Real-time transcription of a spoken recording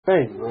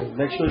Hey,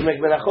 make sure you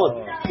make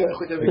berachot.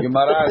 The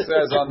Gemara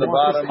says on the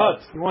bottom.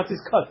 He wants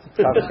his cut.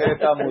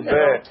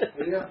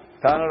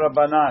 Tanu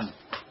Rabbanan,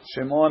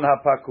 Shimon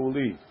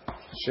HaPakuli.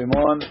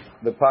 Shimon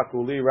the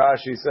Pakuli.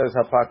 Rashi says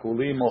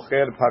HaPakuli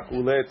mocher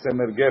pakule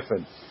tzemer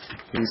gefen.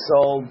 He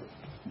sold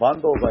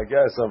bundles, I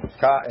guess, of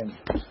cotton.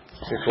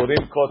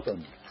 Shekurim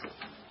cotton.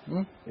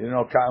 You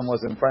know, cotton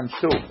was in French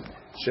too.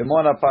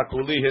 Shimon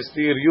HaPakuli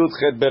histir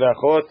yudchet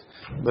berachot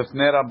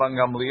b'fnei Rabban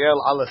Gamliel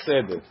ala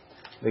seder.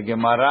 The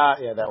Gemara,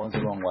 that one's the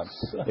wrong one.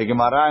 The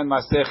Gemara in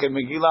Masechet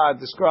Megillah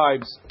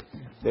describes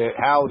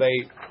how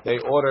they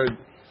ordered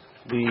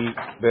the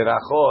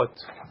berachot.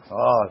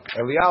 Oh,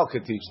 Eliyahu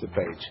could teach the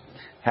page.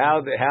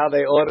 How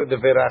they ordered the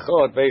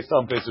berachot based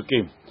on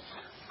Pesukim.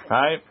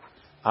 Right?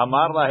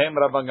 Amar lahem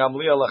Rabban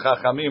Gamliel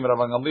lechachamim.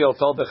 Rabban Gamliel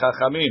told the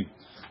chachamim,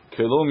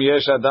 Kilum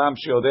yesh adam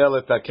sheodeh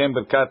letakem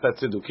birkat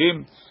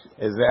hatzidukim.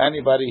 Is there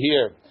anybody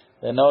here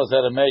that knows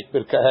how to make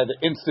birkat, how to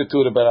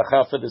institute a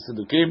beracha for the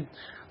tzidukim?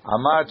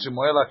 Amar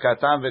Shmuel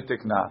HaKatan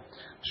v'tikna.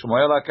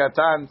 Shmuel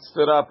HaKatan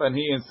stood up and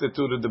he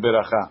instituted the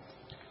beracha.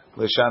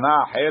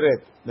 L'shana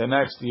heret, the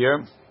next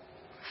year,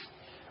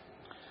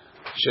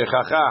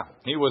 shechacha,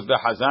 he was the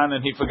hazan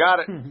and he forgot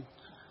it.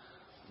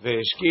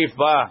 V'eshkif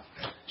ba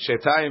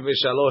shetayim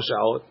v'shalosh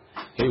shaot.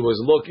 He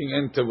was looking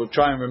into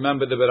trying to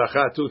remember the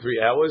beracha 2-3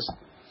 hours.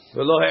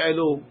 V'lo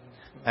ha'elu,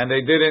 and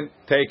they didn't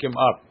take him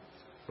up.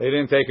 They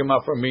didn't take him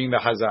up from being the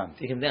hazan.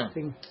 Take him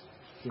down.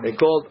 They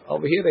called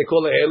over here. They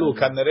call it elu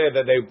kanere,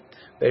 that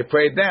they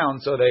prayed down,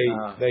 so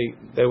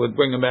they would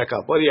bring him back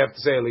up. What do you have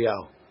to say,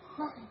 Eliyahu?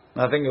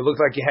 Nothing. It looks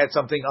like you had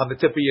something on the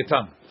tip of your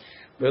tongue.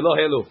 Velo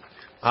elu,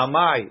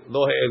 amai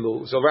lo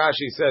elu. So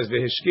Rashi says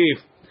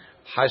v'hishkif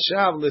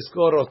hashav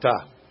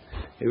liskorota.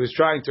 He was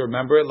trying to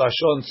remember it.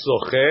 Lashon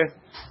soche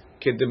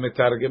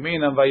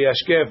k'demitargemin and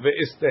vayashkef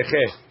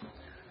ve'isteche.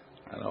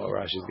 I know what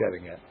Rashi's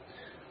getting at.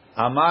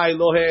 Amai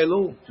lo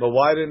elu. But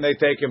why didn't they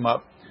take him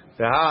up?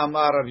 If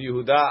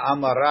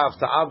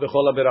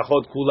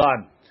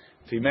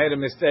he made a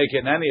mistake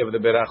in any of the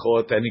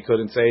berachot and he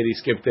couldn't say it, he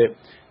skipped it.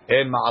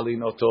 En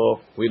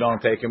ma'alinoto, we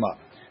don't take him up.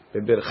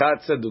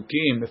 Birkat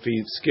tzedukim, if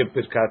he skipped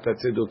birkat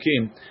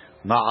tzedukim,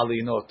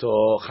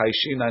 ma'alinoto,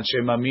 chayshin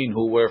anshe mamin,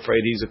 who were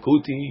afraid he's a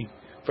kuti,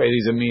 afraid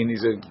he's a mean,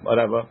 he's a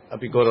whatever,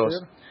 apikoros.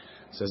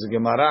 Says the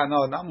Gemara,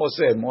 no, not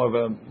Moshe, more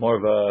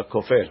of a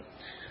kofer.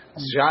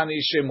 Shani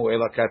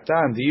Shemuel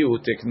HaKatan diu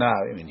tikna.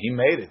 I mean, he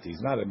made it.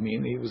 He's not a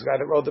mean. He was the guy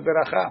that wrote the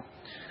beracha.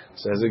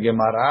 Says the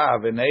Gemara,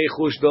 v'nei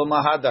chush do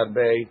mahadar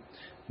bei.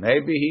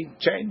 Maybe he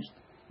changed.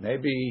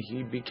 Maybe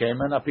he became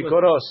an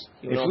apikoros.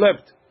 He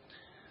flipped.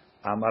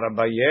 Amar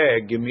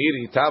Abaye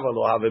gemiri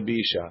tavalo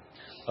havebisha.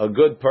 A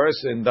good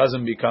person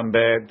doesn't become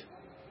bad.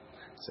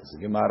 Says the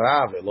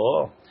Gemara,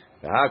 v'lo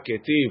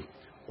v'haketiv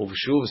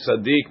uvshuv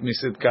sadik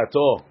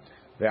misidkato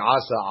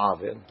ve'asa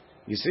avil.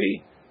 You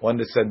see, when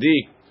the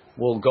sadik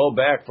will go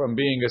back from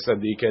being a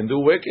tzaddik and do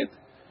wicked.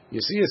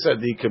 You see, a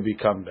tzaddik can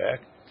become back.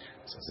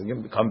 Says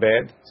become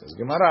bad. Says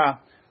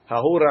Gemara,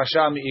 Hahu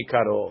Rasha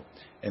mi'ikaro.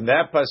 In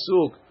that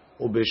pasuk,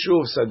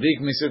 Ubeshuv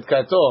tzaddik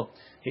misidkato,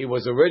 he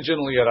was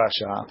originally a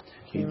Rasha.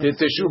 He did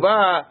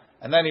teshuvah,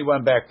 and then he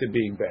went back to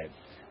being bad.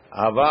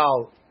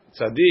 Aval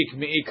tzaddik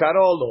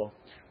mi'ikaro lo.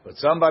 But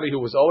somebody who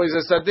was always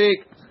a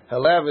tzaddik,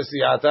 he'll have a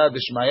siyata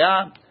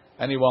d'shmaya,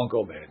 and he won't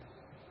go bad.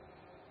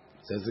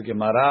 Says the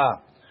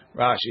Gemara,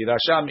 Rashi,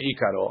 Rasha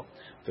mi'ikaro,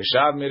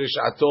 v'shav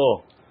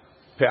mirishato,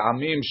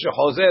 pe'amim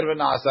shechozer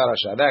v'na'asa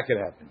rasha. That could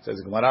happen. Says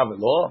Gemara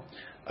v'lo,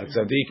 a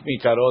tzaddik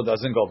mi'ikaro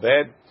doesn't go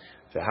bad.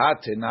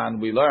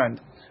 V'hatinan, we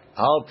learned,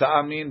 al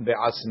ta'amin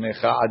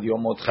be'asmecha ad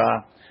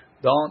yomotcha.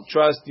 Don't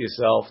trust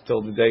yourself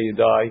till the day you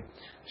die.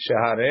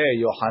 Sheharei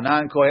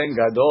Yohanan Kohen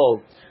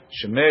Gadol,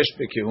 shemesh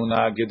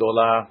bekihuna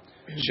gedola,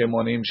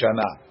 shemonim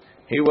shana.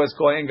 He was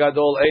Kohen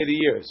Gadol 80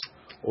 years.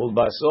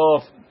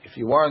 Ulbasof, if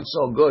you weren't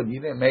so good, you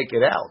didn't make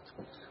it out.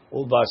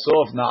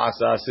 Ulbasof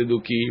na'asa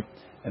siduki,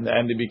 and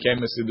then he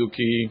became a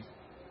siduki.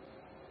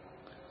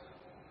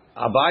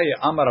 Abaye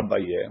Amar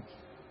Abaye,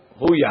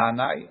 hu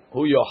Yahanai,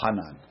 hu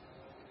Yohanan.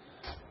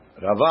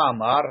 Rava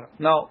Amar,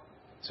 no.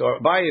 So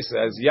Abaye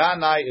says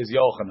Yahanai is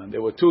Yochanan.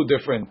 There were two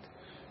different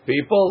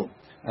people,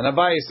 and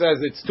Abaye says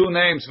it's two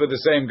names for the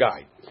same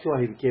guy. So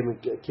he became a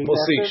king.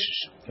 We'll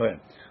see.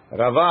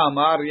 Rava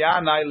Amar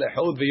Yahanai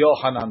lechud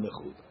v'Yochanan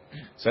lechud.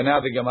 So now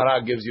the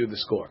Gemara gives you the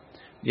score.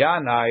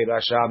 Yahanai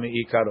Rasha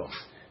mi'ikaro.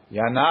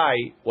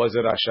 Yanai was a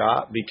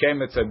Rasha,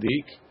 became a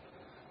tzaddik,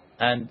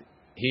 and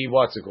he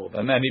what's it called?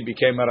 And then he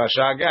became a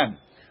Rasha again.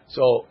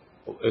 So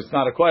it's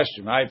not a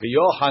question, right?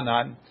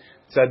 Yohanan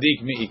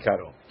tzaddik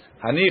mi'ikaro.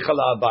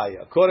 Hanichala Abaye.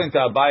 According to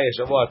Abaye,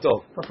 Shavua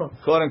Tov.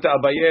 According to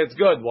Abaye, it's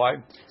good. Why?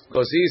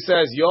 Because he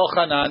says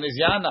Yochanan is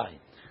Yanai.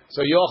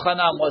 So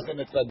Yochanan wasn't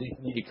a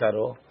tzaddik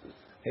mi'ikaro.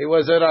 He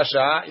was a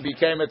Rasha. He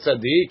became a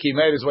tzaddik. He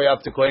made his way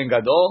up to Kohen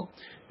Gadol,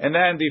 and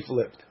then he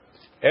flipped.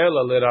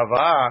 Ela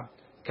l'Rava.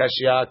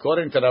 Kashya,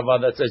 according to Rava,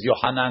 that says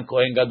Yohanan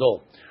Kohen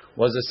Gadol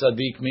was a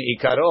tzaddik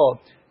mi'ikaro,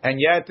 and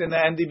yet in the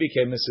end he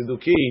became a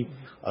siduki.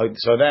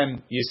 So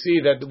then you see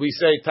that we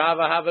say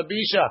Tava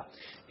Havabisha.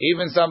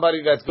 Even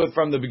somebody that's good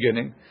from the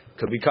beginning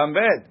could become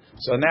bad.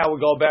 So now we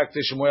go back to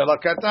Shmuel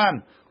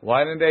HaKatan.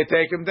 Why didn't they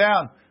take him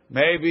down?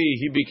 Maybe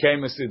he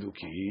became a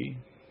Siduki.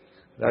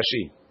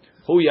 Rashi.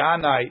 Hu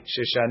Yanai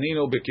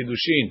Sheshaninu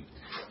Bekidushin.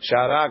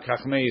 Sharak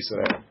Chachmei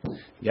Yisrael.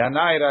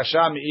 Yanai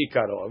Rasha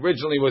Mi'ikaro.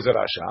 Originally was a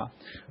Rasha.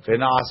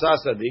 V'na'asa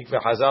Sadik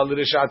v'chazal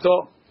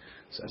l'rishato.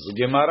 Says the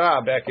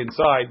Gemara back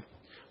inside.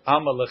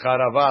 Amal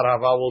l'charavar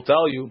Rava will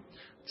tell you.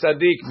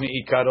 Tzadik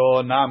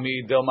Mi'ikaro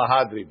Nami Del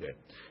Mahadribe.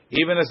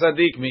 Even a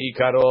Tzadik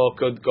Mi'ikaro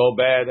could go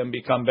bad and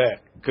become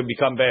bad. Could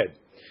become bad.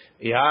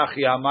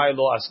 Ihachi Amai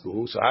Lo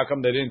Asku. So how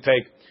come they didn't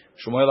take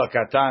Shmuel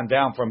HaKatan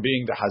down from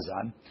being the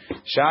Hazan?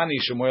 Shani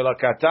Shmuel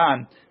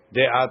HaKatan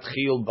de'at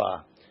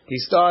ba. He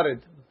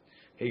started.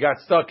 He got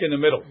stuck in the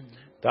middle.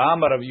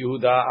 Ta'amar of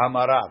Yehuda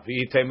Amara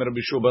v'itemer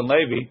b'Shu ben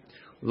Levi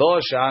lo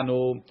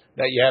shanu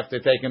that you have to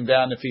take him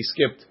down if he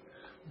skipped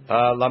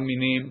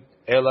laminim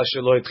ela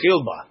shelo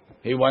etchil ba.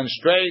 He went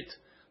straight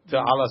to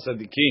ala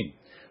sadikim.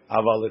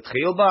 Aval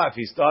etchil ba if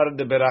he started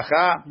the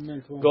beracha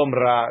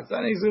gomra.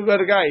 Then he's a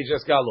good guy. He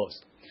just got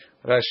lost.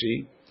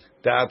 Rashi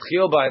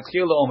de'atchil ba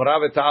etchil omra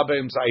v'ta'abe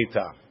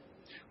imsaita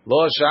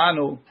lo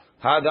shanu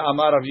hada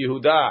amar of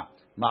Yehuda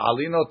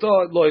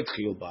ma'alinoto lo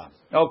etchil ba.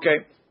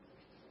 Okay.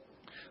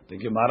 The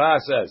Gemara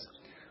says,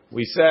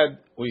 we said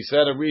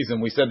a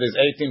reason. We said there's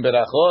 18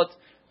 berachot,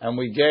 and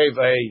we gave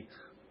a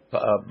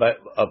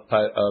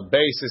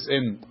basis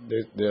in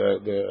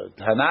the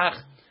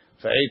Tanakh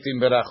for 18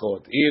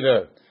 berachot.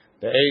 Either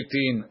the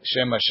 18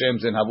 Shem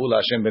Hashems in Havul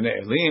Hashem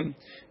B'nei Elim,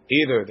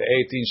 either the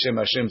 18 Shem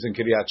Hashems in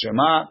Kiryat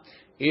Shema,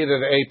 either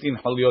the 18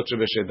 Haliyot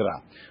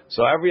Shebeshedra.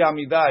 So every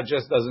Amidah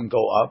just doesn't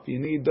go up. You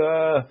need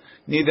to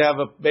have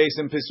a base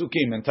in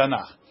Pesukim in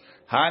Tanakh.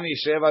 Hani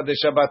Sheva de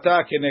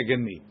Shabbata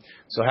kenegeni.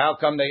 So how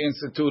come they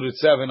instituted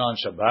 7 on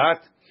Shabbat?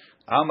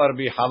 Amar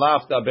bi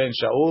Halafta ben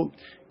Shaul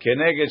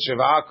keneged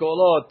Sheva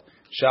kolot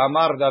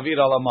Shamar David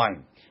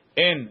alamayim.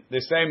 In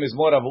the same is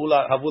more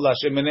Havul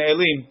Hashem B'nei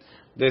Elim.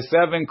 The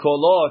 7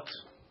 kolot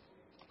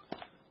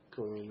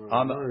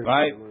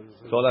right?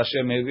 Kol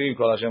Hashem Elim,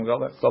 Kol Hashem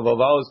Kol.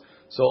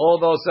 So all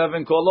those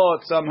 7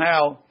 kolot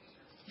somehow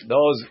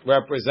those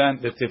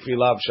represent the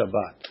Tefillah of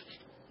Shabbat.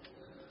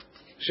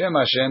 Shem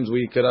Hashem's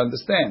we could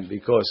understand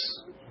because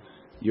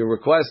you're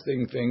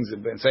requesting things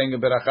and saying a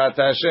berachat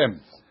Hashem.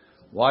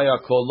 Why are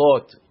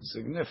kolot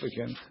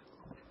significant?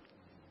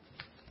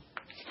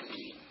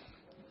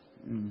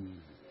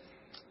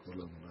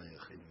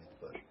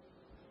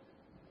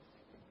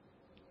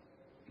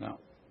 No.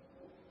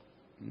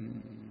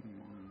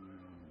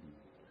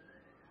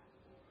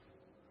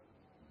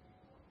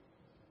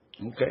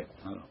 Okay.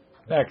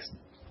 Next.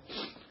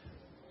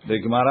 The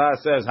Gemara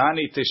says,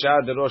 Hani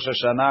Tisha de Rosh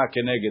Hashanah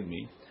keneged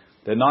mi.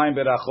 The 9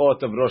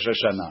 berachot of Rosh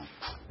Hashanah,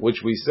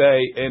 which we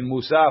say in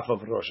Musaf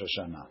of Rosh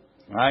Hashanah.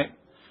 Right?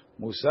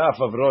 Musaf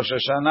of Rosh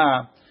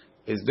Hashanah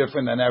is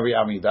different than every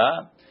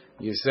Amidah.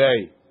 You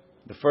say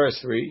the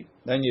first 3,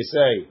 then you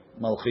say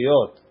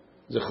Malchiot,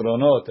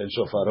 Zichronot, and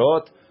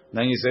Shofarot,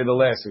 then you say the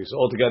last 3. So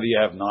altogether you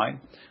have 9.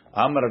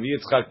 Amar Rav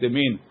Yitzchak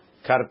Demin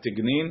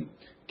Kartignin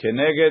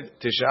keneged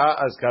Tisha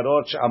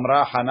Azkarot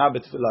Amra Hana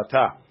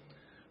B'Tfilata.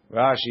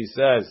 Rashi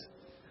says,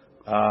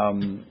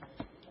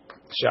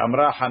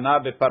 "She'amra Hana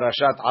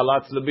beParashat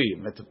Alat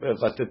Lebi,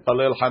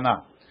 v'titpalel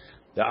Hana."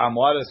 The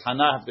what does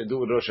Hana have to do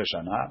with Rosh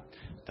Hashanah?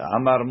 The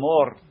Amar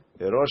Mor,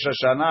 the Rosh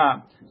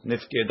Hashanah,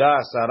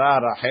 Nifkeda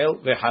Sarah Rachel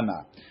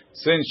veHana.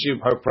 Since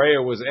her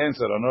prayer was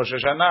answered on Rosh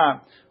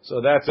Hashanah, so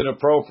that's an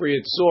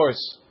appropriate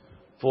source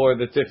for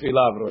the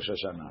Tefillah of Rosh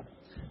Hashanah.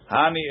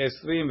 Hani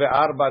Esrim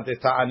ve'arba de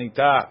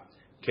Ta'anita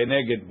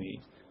keneged mi.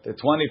 The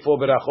 24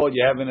 berachot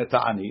you have in a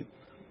Ta'anit.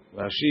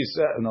 Rashi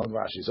said, no,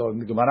 Rashi. So in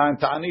the Gemara in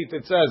Ta'anit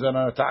it says that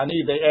on a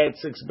Ta'anit they add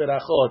 6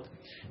 berachot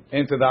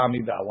into the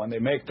Amidah. When they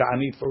make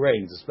Ta'anit for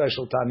rains, a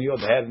special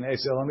Ta'aniyot they had in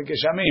Esel and the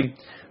Geshamim,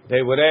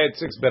 they would add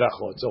 6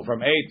 berachot. So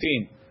from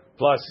 18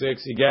 plus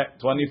 6 you get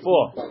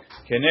 24.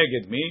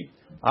 Keneged mi,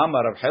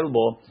 Amar of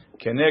Helbo,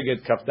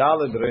 Keneged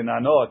Kafdaled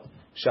Renanot,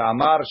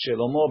 Sha'amar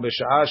Shelomo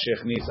B'Sha'a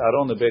Shechnis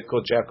Aron Lebet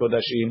Kodshei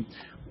HaKodashim.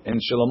 In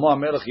Shlomo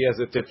HaMelech he has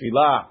a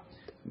tefillah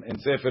in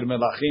Sefer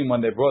Melachim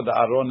when they brought the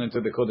Aron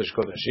into the Kodesh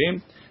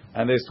Kodashim.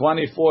 And there's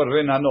 24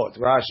 Rinanot.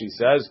 Rashi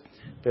says,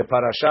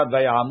 Parashat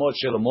Vayamot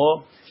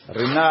Shlomo,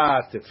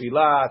 Rinah,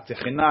 Tefillah,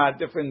 Techinah,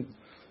 different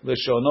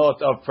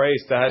Lishonot of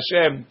praise to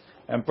Hashem,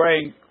 and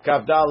praying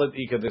Kaf Dalet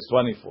Ika, there's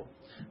 24.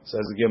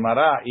 Says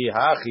Gemara,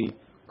 Ihachi,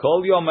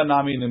 Kol Yom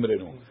Anami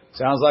Nimrinu.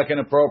 Sounds like an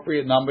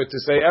appropriate number to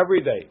say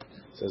every day.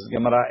 Says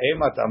Gemara,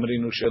 Emat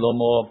Amrinu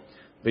Shlomo,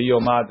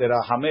 V'yomah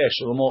Derachameh.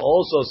 Shlomo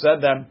also said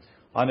them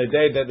on a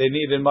day that they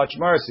needed much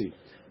mercy.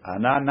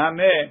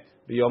 Ananameh.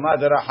 So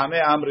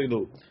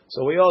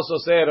we also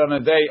say it on a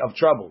day of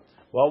trouble.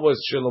 What was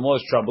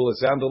Shlomo's trouble? It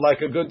sounded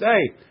like a good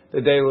day.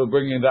 The day we were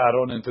bringing the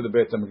Aron into the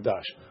Beit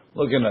HaMikdash.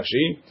 Look in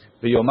Rashi.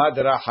 V'yomad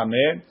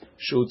rachameh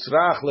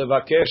shutzrach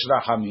levakesh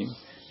rachamim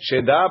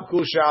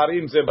shedabku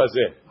she'arim ze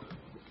bazeh.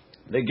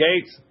 The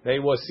gates, they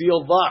were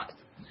sealed locked.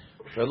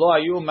 V'lo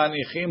hayu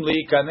manichim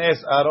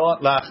liikanes Aron,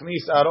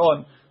 lachnis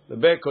Aron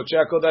lebeit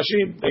kodshei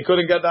kodashim. They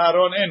couldn't get the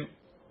Aron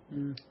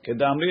in.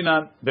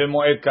 Kedamrinan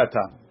b'moed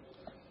katan.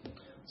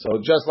 So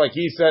just like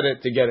he said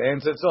it to get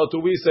answered, so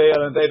do we say it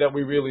on a day that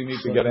we really need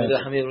to get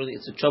answered?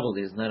 It's a trouble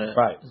day, it's not a...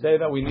 Right, day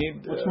that we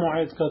need... What's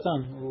Mu'ayid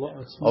Katan?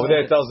 Over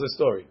there it tells the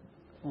story.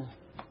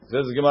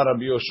 Says the Gemara,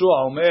 Rabbi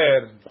Yoshua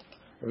Omer,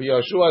 Rabbi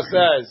Yoshua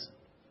says,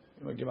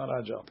 Rabbi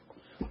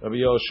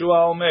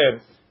Yoshua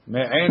Omer,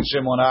 Me'en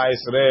Shemona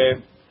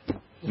Esrei,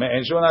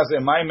 Me'en Shemona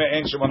Esrei, Mai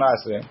Me'en Shemona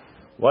Esrei.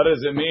 What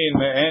does it mean,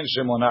 Me'en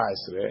Shemona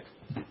Esrei?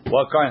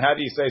 What kind, how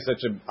do you say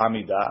such a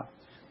Amidah?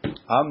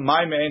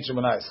 Mai Me'en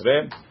Shemona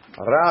Esrei.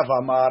 Rav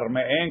Amar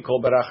Me'en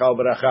Kol Beracha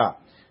Beracha.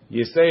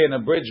 You say in a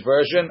bridge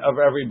version of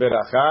every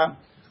beracha.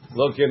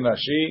 Look in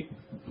Rashi.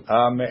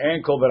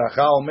 Me'en Kol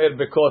Beracha Omer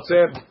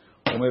Bekotzer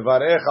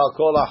Umevarech Al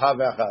Kol Achav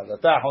Ve'achav.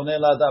 Ata Honen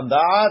L'Adam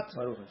Da'at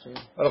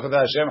Baruch Ata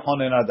Hashem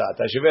Honen L'Da'at.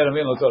 Hashiveh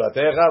Ravin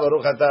L'Toratecha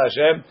Baruch Ata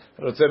Hashem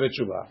Rotzeh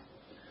B'Tshuvah.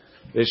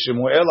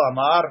 Shmuel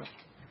Amar.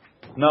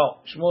 No,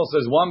 Shmuel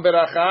says one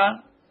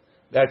beracha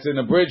that's in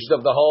the bridge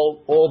of the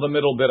whole, all the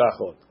middle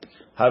berachot.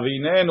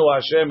 Havinenu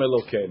Hashem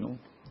Elokeinu.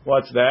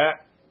 What's that?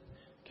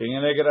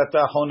 Keneged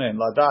ata honen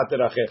ladat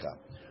erachecha.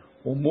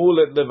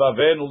 Umulet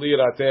levavenu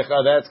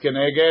liratecha. That's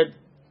keneged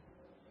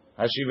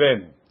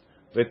hashivenu.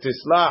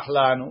 V'tislach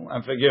lanu,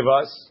 and forgive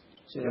us.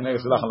 Keneged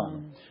tislach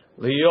lanu.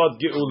 Liyot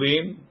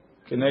geulim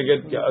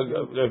keneged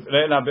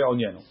re'na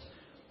be'onyenu.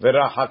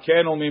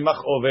 V'rachakenu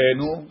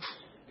mimachovenu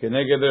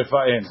keneged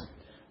refaenu.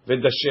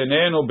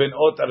 V'dashenenu ben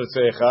ot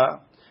arsecha.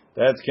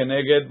 That's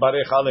keneged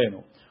barech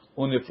alenu.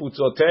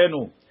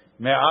 Unifutzotenu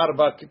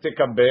me'arba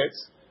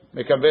tekabetz.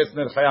 Mekabetz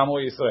nerchayamo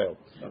Yisrael.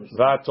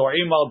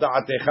 V'ato'im al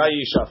da'atecha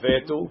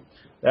yishafetu.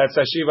 That's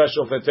Hashiva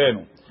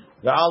shofetenu.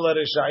 V'al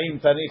reshaim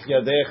tanich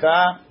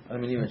yadecha.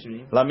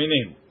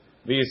 Laminim.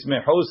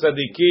 V'yismechu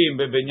sadikim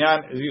bebenyan.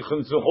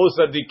 V'yichnsuchu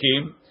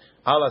sadikim.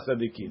 Ala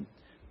sadikim.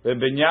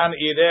 Bebenyan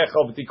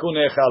irecha v'tikun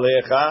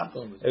echalecha.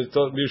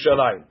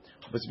 B'Yushalayim.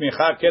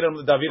 V'smicha kerem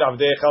l'David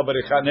avdecha.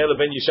 B'recha nel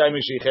ben Yishai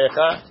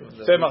mishichecha.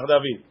 Tzemach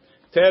David.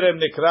 Terem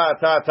nikra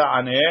ata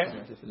ta'aneh.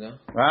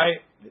 Right?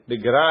 The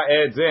gra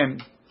adds in.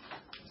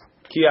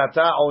 Ki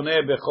ata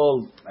oneh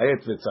bechol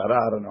et v'tzara.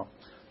 I don't know.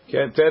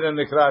 Terem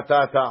nikra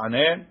ata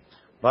ta'aneh.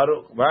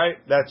 Baruch, right?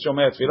 That's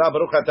Shomei Tefillah.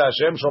 Baruch Ata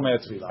Hashem Shomei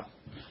Tefillah.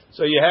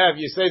 So you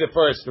say the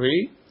first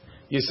three.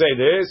 You say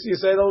this. You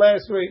say the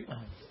last three.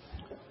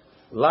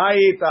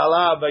 La'it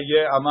ala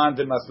Abaye aman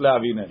demasle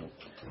avinenu.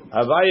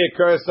 Abaye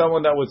cursed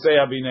someone that would say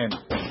avinenu.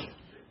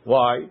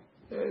 Why?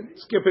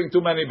 Skipping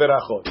too many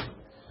berachot.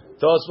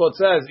 Tosfot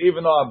says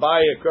even though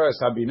Abaye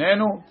cursed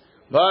avinenu,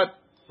 but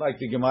like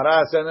the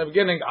Gemara said in the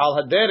beginning,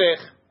 al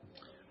haderech,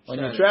 when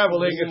you're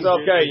traveling, it's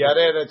okay.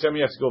 Yareh Hashem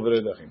yasku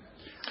v'redachim.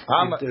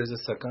 If there is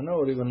a sakana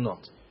or even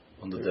not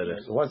on the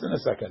derech. It wasn't a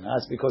sakana.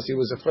 That's because he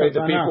was afraid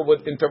that people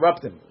would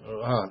interrupt him.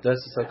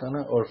 That's a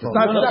sakana or from?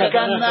 It's not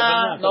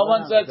sakana. No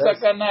one said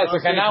sakana.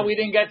 Sakana, we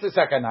didn't get to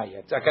sakana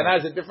yet. Sakana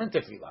is a different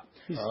tefillah.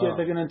 He's scared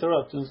they're going to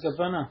interrupt.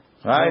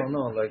 Right?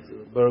 No, like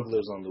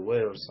burglars on the way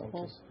or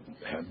something.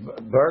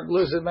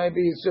 Burglars,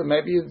 maybe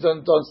you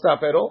don't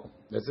stop at all.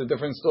 That's a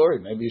different story.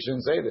 Maybe you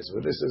shouldn't say this.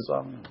 But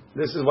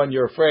this is when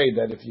you're afraid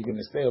that if you're going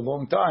to stay a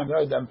long time,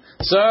 right?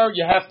 Sir,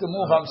 you have to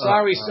move. I'm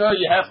sorry, sir,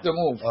 you have to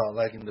move.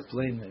 Like in the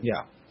plane. Maybe.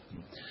 Yeah.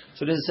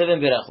 So this is 7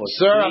 berachot.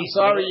 Sir, I'm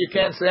sorry, you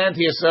can't stand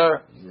here,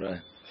 sir.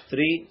 Right.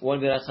 3, 1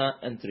 beracha,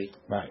 and 3.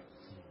 Right.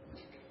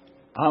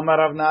 Amar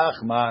Rav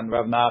Nachman.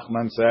 Rav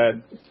Nachman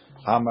said,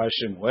 Amar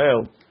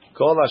Shemuel,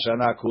 Kol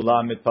hashana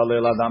kula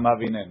mitpalel adam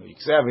avinenu. You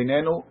say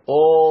avinenu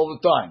all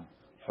the time.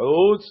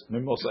 חוץ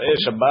ממוצאי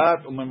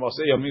שבת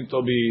וממוצאי ימים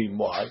טובים.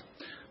 Why?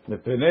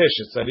 מפני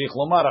שצריך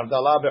לומר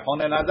הבדלה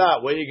בחונן הדה.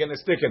 Where are you going to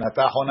stick in?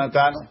 אתה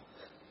חוננתנו.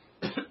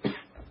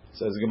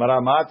 Says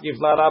Gemara, מה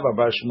תקיף לרבא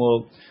בר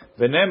שמואל?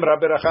 ונאמרה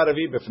ברכה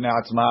רביעית בפני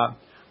עצמה.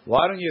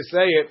 Why don't you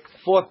say it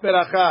fourth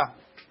ברכה?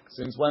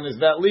 Since when is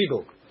that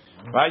legal?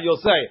 Right? You'll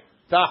say it.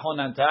 אתה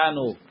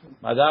חוננתנו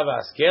מדע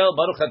והשכל.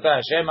 ברוך אתה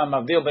השם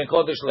המבדיל בין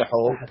קודש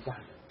לחול.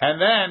 And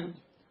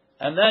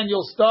then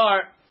you'll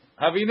start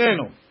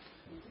הביננו.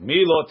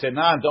 Milo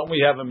tenan, don't we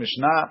have a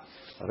Mishnah?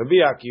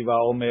 Rabbi Akiva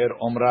Omer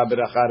Omra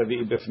beracha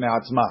revi'i b'fnei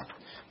atzma.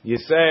 You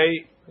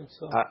say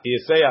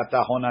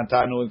ata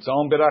honantanu its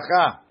own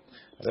beracha.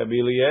 Rabbi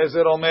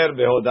Eliezer Omer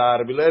behoda.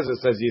 Rabbi Eliezer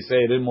says you say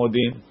it in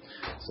modim.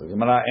 So the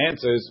Gemara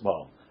answers,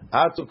 well,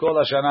 atu kol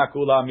hashana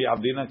kula mi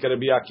avdina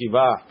keRabbi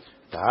Akiva.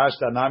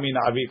 Tahashta nami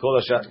na'avid kol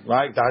hashana.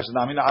 Right? Tahashta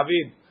nami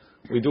na'avid.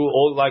 We do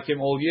all like him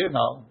all year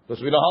now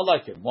because we don't all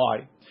like him.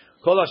 Why?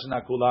 Kol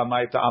hashana kula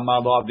mai ta'ama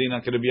lo avdina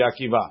keRabbi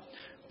Akiva.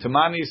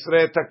 Tamani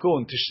Yisrei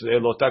takun, Tishrei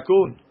lo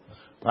takun.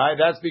 Right?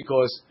 That's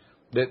because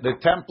the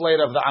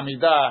template of the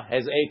Amidah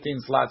has 18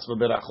 slots for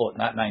berachot,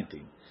 not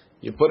 19.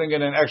 You're putting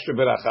in an extra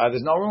beracha,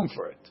 there's no room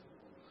for it.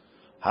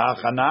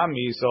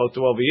 Ha-chanami, so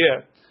to over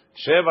here,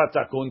 Sheva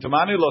takun,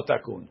 Tamani lo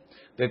takun.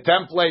 The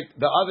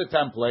other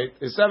template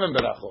is 7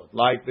 berachot,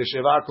 like the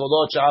Sheva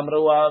kolot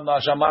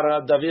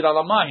shamar David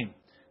alamayim.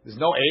 There's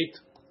no 8.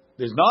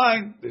 There's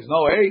 9. There's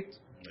no 8.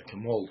 Like a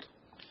mold.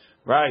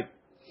 Right.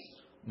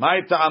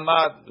 My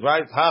ta'amad,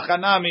 right?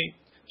 Hachanami,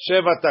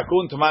 sheva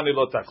takun, tmani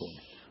lo takun.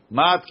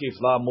 Mat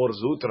kifla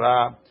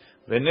morzutra.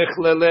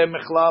 ונכללה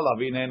מכלל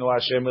אבינו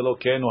השם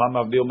אלוקינו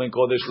המבדיל בין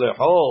קודש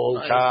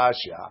לחול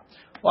קשיא.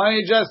 Why don't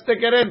you just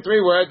stick it in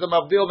 3 words?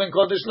 המבדיל בין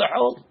קודש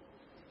לחול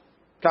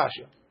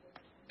קשיא.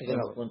 Again,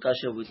 one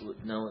kasha with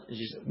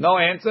No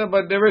answer,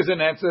 but there is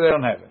an answer. They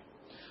don't have it.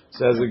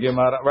 Says the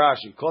Gemara,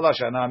 Rashi, Kol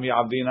hashana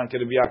mi'avdinan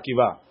k'Rabbi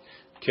Akiva,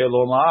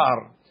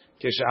 kelomar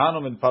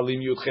כשאנו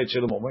מתפללים י"ח של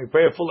יום. We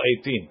pray a full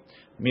 18.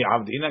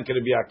 מיעבדינן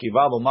כרבי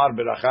עקיבא לומר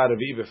ברכה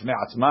רביעי בפני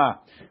עצמה.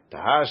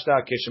 תהשת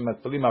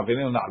כשמתפללים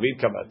אבינו נעביד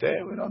כבתי.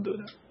 We don't do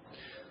that.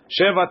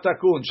 7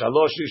 תקון,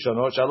 3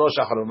 ראשונות, 3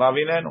 אחרונות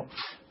אביננו.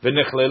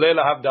 ונכללה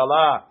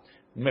להבדלה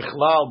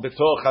מכלל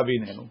בתוך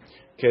אביננו.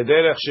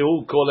 כדרך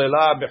שהוא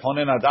כוללה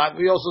בחונן הדעת.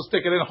 We also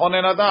stick it in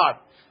חונן הדעת.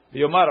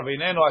 ויאמר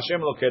אביננו השם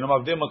אלוקינו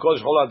מבדיל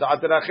מקודש כל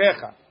הדעת אל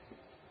אחיך.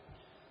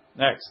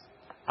 Next.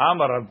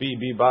 אמר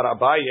רבי בר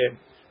אביי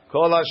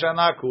כל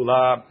השנה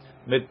כולה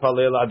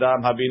מתפלל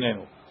אדם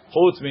הביננו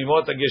חוץ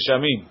ממות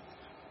הגשמים.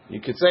 You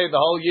could say the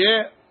whole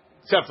year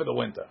except for the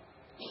winter.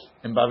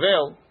 In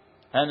Bavel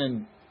and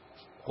in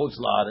Chutz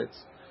La'aretz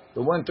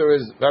the winter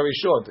is very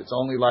short. It's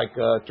only like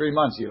 3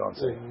 months, you don't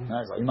say.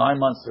 It's like 9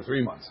 months to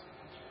 3 months.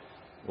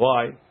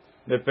 Why?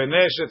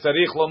 מפני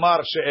שצריך לומר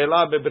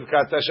שאלה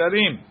בברכת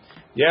השנים.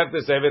 You have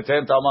to say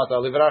ותן תלמתה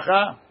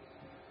לברכה.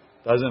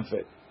 Doesn't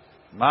fit.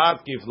 מה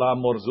תקיפלה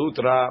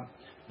מורזוטרה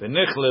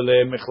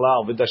ונכללה מכלל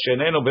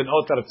ודשננו בין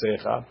אות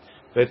ארצך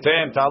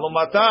ותן תלו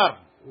מטר.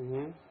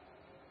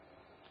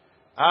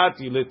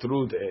 Ati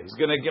letrude. He's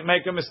going to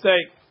make a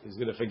mistake. He's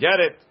going to forget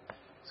it.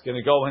 He's going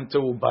to go into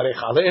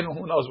Barech Aleinu.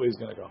 Who knows where he's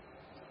going to go?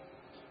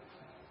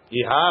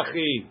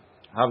 Ihachi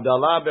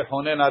Havdalah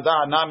bechonen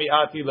adat nami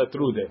ati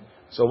letrude.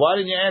 So why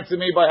didn't you answer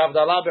me by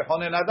Havdalah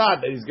bechonen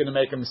adat that he's going to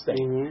make a mistake?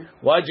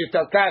 Why did you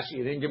tell Kashi?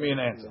 You didn't give me an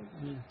answer.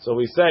 So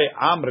we say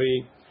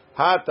Amri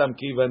Hatam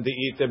kivan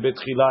diite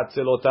betchilat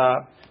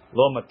zelota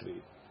lo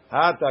matrid.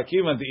 Hata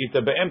kivan diite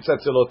beemtza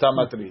zelota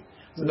matrid.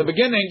 So in the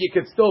beginning you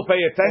could still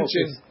pay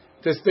attention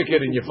to stick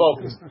it in your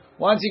focus.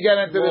 Once you get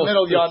into the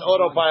middle, you're on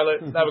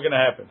autopilot. It's never going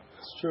to happen.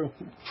 It's true.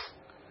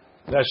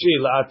 Rashi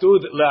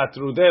la'atrude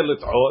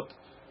l't'ot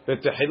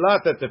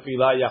betchilat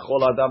tefila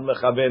yachol adam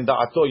lechaven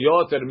da'ato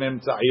yoter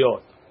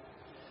memtzayot.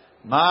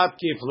 Mat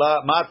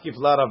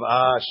kifla Rav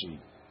Ashi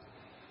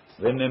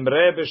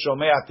v'nimre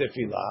b'shomei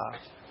tefila.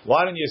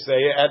 Why don't you say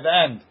it at the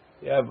end?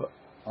 You have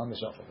on the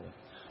shuffle.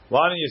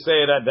 Why don't you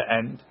say it at the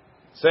end?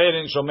 Say it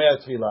in Shomei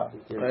Tefillah.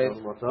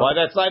 Why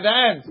that's like the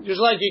end? Just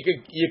like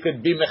you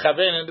could be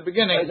mechaven in the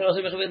beginning. You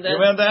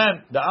mean the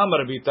end? The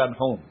Amar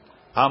Bitanhum.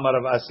 Amar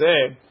of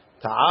Aseh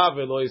Ta'av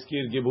lo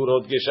iskir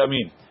giburot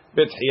geshamim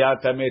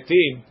betchiyat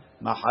hametim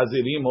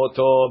mahazirim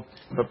oto.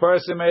 If a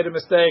person made a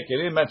mistake, he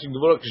didn't mention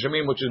giburot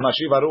geshamim, which is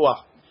mashiv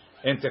haruach.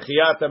 In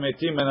techiyat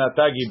hametim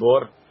menata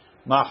gibor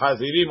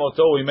mahazirim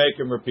oto, we make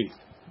him repeat.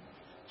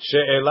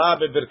 She'ela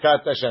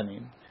bebirkat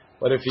hashanim.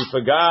 But if he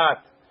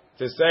forgot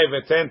to say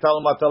v'ten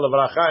talmata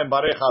levracha and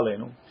barech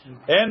alenu,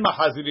 en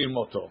mahazirim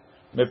oto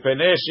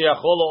mepnei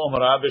sheyachol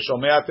omra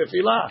b'shomei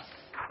tefillah,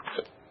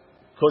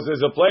 because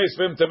there's a place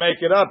for him to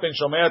make it up in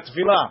shomei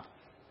tefillah.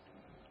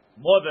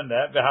 More than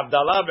that,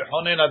 v'havdalah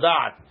b'chonen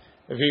adat.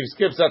 If he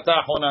skips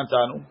atah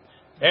honantanu,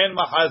 en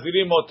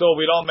mahazirim oto,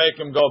 we don't make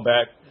him go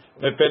back.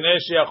 Mepnei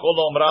sheyachol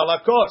omra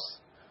lakos.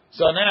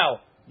 So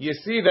now you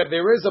see that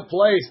there is a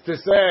place to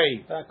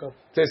say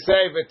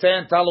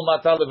v'ten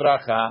talmata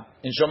levracha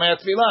in shomei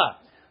tefillah.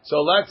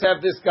 So let's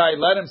have this guy,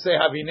 let him say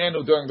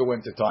Havinenu during the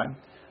winter time.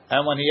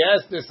 And when he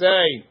has to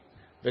say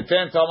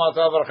V'ten Talmat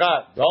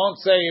Avarcha, don't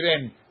say it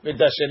in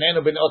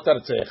V'dashenenu bin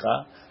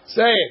Otartzecha.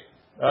 Say it.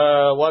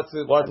 What's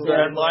the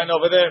line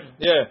over there?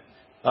 Yeah.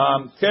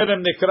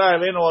 Terem Nikra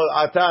Elenu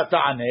Ata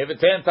Ta'aneh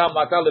V'ten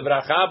Talmat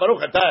Avarcha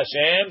Baruch Ata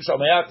Hashem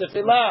Shomei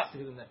Tefillah.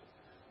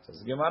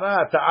 Says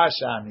Gemara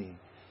Ta'ashani.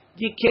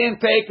 You can't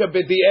take a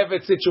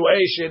b'di'evet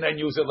situation and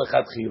use it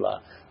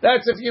l'chatchila.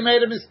 That's if you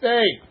made a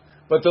mistake.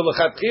 But to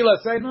l'chatchila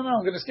say, no,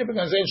 I'm going to skip it. I'm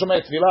going to say in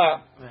Shomei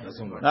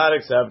Tefillah. Not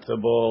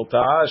acceptable.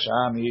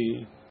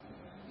 Ta'ashani.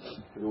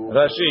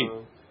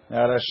 Rashi.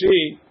 Now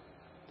Rashi,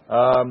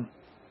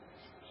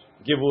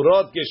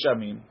 Givurot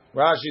Geshamim.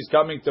 Rashi is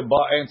coming to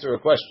answer a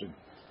question.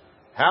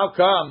 How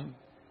come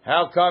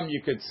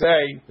you could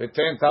say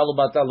V'ten talu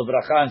bata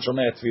l'vracha in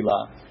Shomei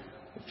Tefillah?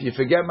 If you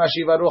forget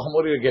Mashiv Aruch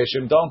Muri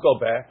Geshem, don't go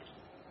back.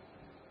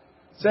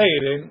 Say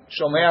it in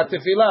Shomei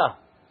Tefillah.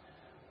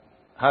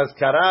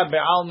 Hazkara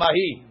be'al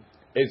mahi.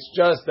 It's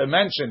just a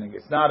mentioning.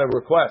 It's not a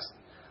request.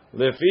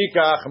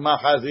 Lefikach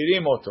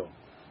machazirim oto.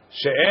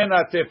 She'en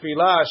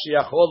ha'tefillah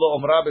sheyachol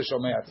omra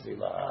b'shomei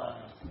tefillah.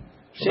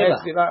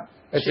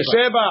 It's a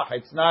shebach.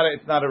 It's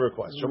not a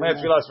request. Shomei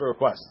tefillah is for a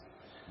request.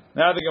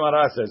 Now the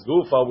Gemara says,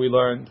 Gufa, we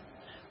learned,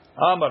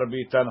 Amar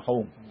Rabbi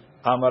Tanhum,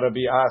 Amar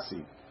Rabbi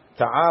Asi.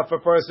 Ta'af, a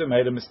person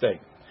made a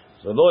mistake.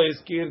 V'lo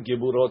izkir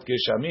giburot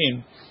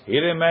geshamim. He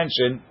didn't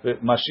mention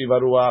mashiv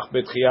haruach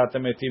betchiyat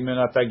hametim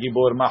menata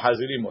gibor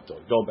mahazirim oto.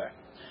 Go back.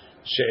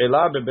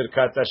 She'ela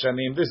bebirkat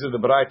hashanim. This is the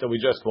braita we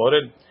just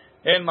quoted.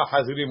 En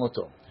mahazirim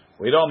oto.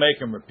 We don't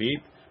make him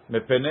repeat.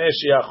 Mepnei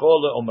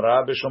sheyachol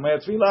leomra b'shomei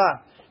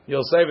tefillah.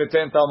 You'll say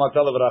v'ten talmata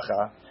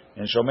levracha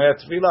in shomei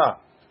tefillah.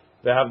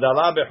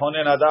 והבדלה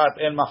בחונן הדעת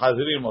אין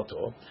מחזירים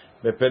אותו,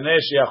 בפני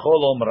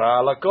שיכול אומרה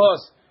על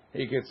הכוס.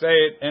 He could say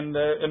it in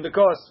the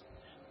כוס.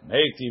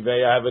 Meiti,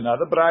 I have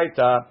another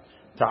braita.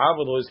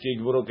 Ta'avolo is ki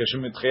gvuru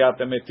keshim mitchiyat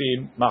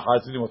emetim,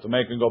 machazirim oto,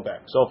 make him go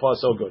back. So far,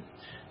 so good.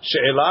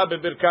 She'ela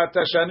bebirkat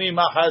hashani,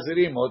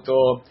 machazirim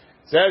oto.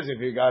 Says if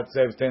he got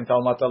saved 10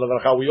 talmat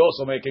al-avracha, we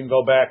also make him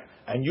go back.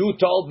 And you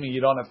told me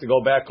you don't have to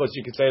go back because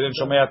you could say it in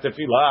Shomei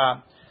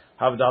HaTefilah.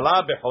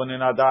 Havdalah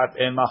bechonin adat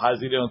en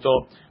machazirim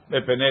oto,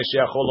 bepene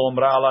she'achol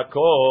omra ala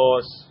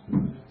kos.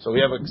 So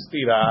we have a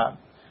kstira.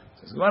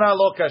 Says, Gemara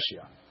lo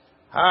kashya.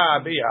 Ha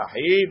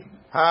biyahid,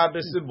 ha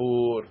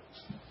besibur.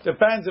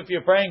 Depends if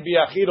you're praying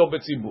biyachid or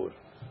betzibur.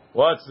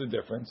 What's the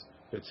difference?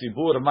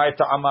 Betzibur, my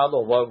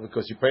ta'amalo. Well,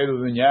 because you pray to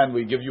the minyan,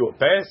 we give you a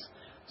pass.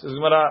 Says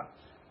Gemara,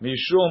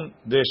 mishum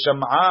de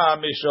sham'a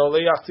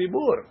misholiach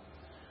tzibur.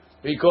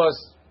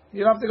 Because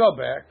you don't have to go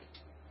back.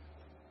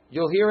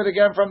 You'll hear it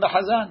again from the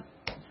Hazan.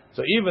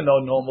 So even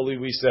though normally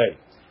we say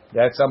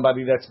that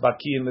somebody that's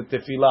baki in the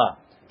tefillah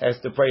has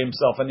to pray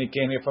himself and he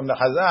can't hear from the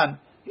Hazan,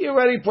 he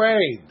already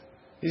prayed.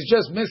 He's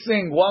just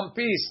missing one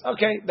piece.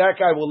 Okay, that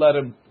guy will let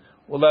him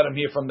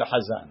hear from the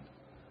Hazan.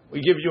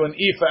 We give you an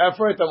E for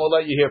effort, and we'll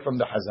let you hear from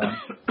the Hazan.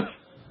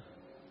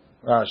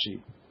 Rashi,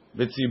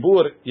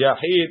 B'tzibur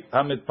yachid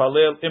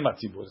hamitpalel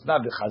imatzibur. It's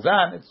not the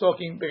Hazan. It's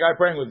talking the guy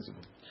praying with the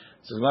tzibur.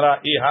 Says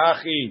Gemara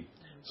ihachi.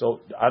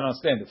 So I don't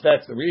understand. If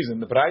that's the reason,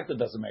 the Braita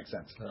doesn't make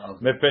sense.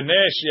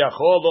 Mepenesh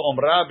yachol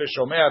omra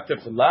b'shomei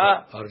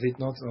tefillah. Arvit,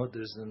 not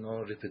there's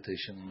no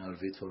repetition in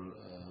Arvit for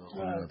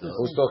Chonen Adat.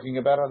 Who's talking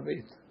about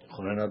Arvit?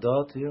 Chonen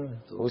Adat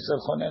here. Who said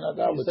Chonen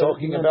Adat? We're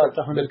talking about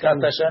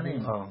Birkat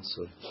Hashanim. Oh,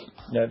 sorry.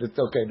 Yeah, that's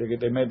okay.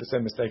 They made the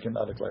same mistake in the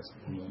other class.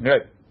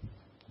 Right.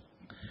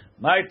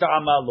 My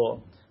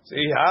ta'amalo.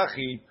 See,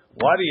 hachi.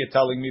 Why are you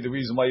telling me the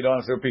reason why you don't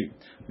have to repeat?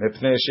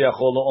 Mepnei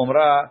she'achol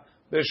omra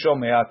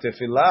b'shomei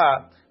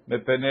tefillah. The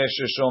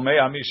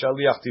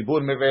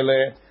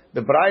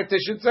Braita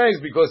should say is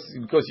because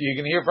you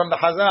can hear from the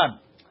Hazan.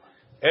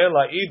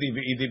 Ela idi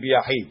v'idi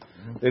b'yachid.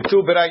 The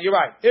two Braita, you're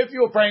right. If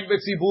you're praying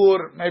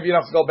b'tzibur, maybe you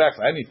don't have to go back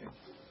for anything,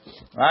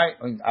 right?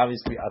 I mean,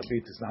 obviously,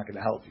 Arbit is not going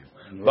to help you.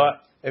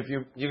 But if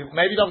you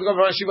maybe you don't have to go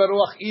for Shiva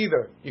Ruach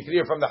either. You can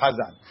hear from the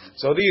Hazan.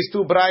 So these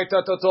two Braita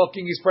are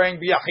talking. He's praying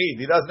b'yachid.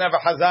 He doesn't have a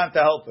Hazan to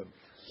help him.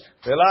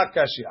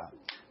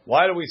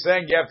 Why are we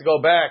saying you have to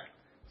go back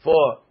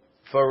for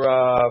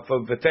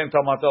the 10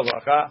 Talmat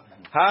Avracha?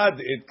 Had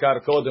it kar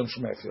kodem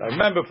Shomei Tefillah.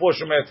 Remember before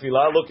Shomei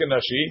Tefillah, look in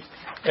Rashi,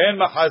 en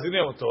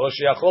machazinim oto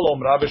sheyachol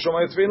omra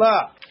b'Shomei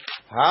Tefillah.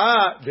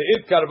 Ha the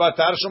it kar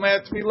batar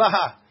Shomei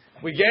Tefillah.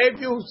 We gave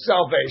you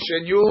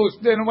salvation, you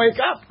didn't wake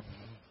up.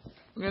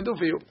 We're going to do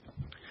for you.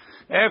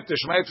 After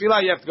Shomei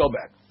Tefillah, you have to go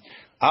back.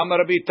 Amar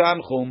Rabbi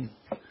Tanchum,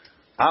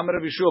 Amar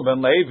Rabbi Shua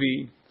ben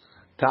Levi,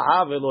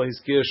 ta'av elo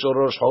hiskir shel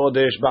Rosh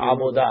Chodesh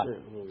ba'avodah.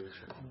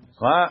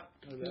 What?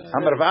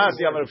 Amar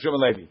Vasi, Amar Shua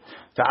ben Levi.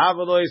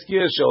 Ta'avolo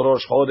iskir shel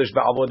Rosh Chodesh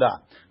ba'avodah.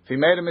 If he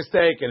made a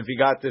mistake and if he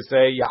got to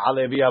say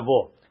Ya'ale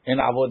v'yavo in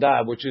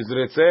avodah, which is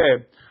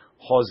ritzeh,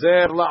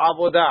 Chozer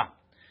la'avodah.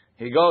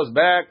 He goes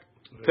back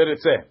to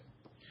ritzeh.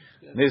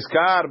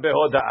 Nizkar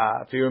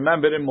behoda'ah. If you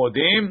remember in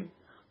Modim,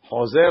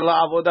 Chozer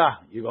la'avodah.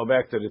 You go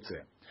back to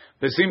ritzeh.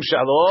 V'sim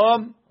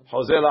shalom,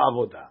 Chozer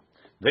la'avodah.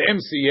 V'im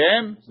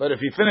siyem, but if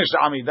he finished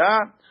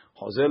Amidah,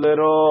 Chozer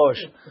lerosh.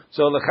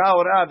 So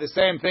l'chaorah, the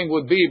same thing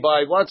would be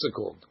by what's it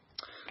called?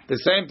 The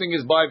same thing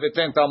is by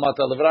V'ten Talmat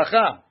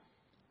Al-Vracha.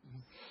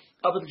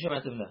 Up until Shomei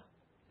Tefillah.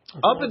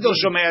 Up until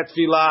Shomei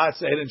Tefillah,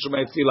 say it in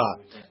Shomei Tefillah.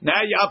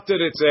 Now you're up to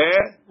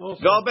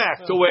Ritzeh. Go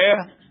back to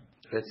where?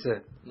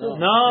 Ritzeh. No.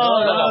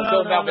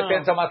 Now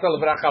V'ten Talmat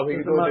Al-Vracha. We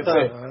do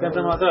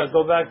Ritzeh.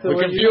 Go back to we're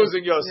where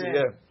confusing Yossi.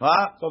 Yeah.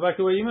 Huh? Go back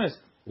to where you missed.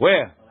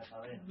 Where?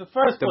 The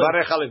first To one.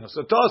 Barech Aleinu.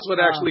 So Tos would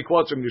actually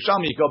quote from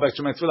Yerushalmi. You go back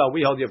to Shomei Tefillah.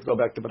 We hold you have to go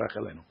back to Barech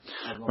Aleinu.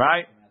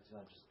 Right?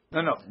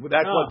 No.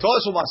 That's what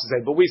Tos wants to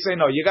say. But we say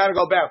no. You got to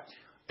go back.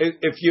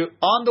 If you're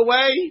on the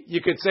way,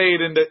 you could say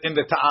it in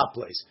the Ta'ah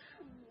place.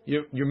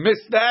 You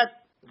missed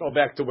that, go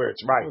back to where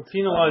it's right. We're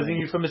penalizing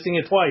you for missing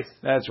it twice.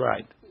 That's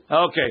right.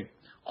 Okay.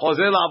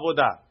 Chozel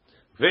avodah.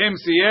 Ve'im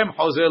siyem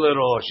chozel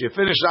lerosh. You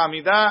finish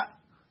Amidah,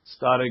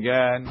 start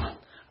again.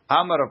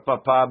 Amar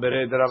Papa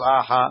bered Rav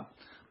Aha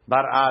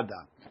bar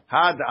Ada.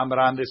 Had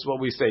Amran, this is what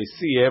we say.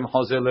 Siyem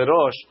chozel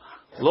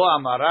lerosh. Lo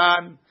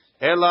Amaran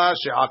ela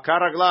she'akar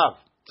raglav.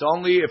 It's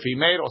only if he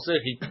made, or say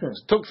he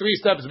took 3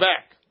 steps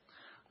back.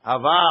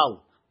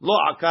 Aval lo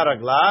akar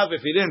raglav.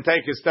 If he didn't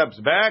take his steps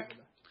back,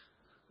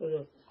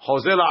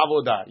 chozel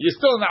avodah. You're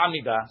still in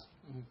Amidah.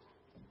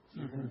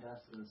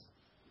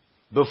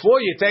 Before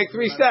you take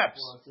 3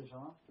 steps.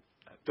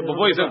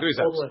 Before you take 3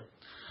 steps.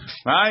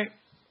 Right?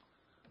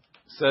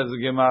 Says the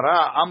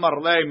Gemara,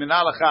 Amar le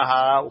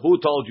minalacha. Who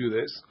told you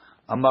this?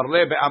 Amar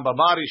le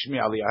be'abamari shmi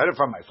ali. I heard it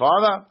from my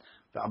father.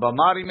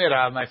 Be'abamari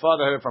mirav. My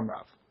father heard it from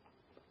Rav.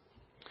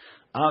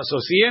 So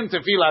siyem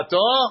tefilato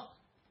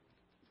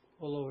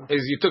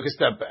is you took a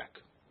step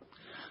back.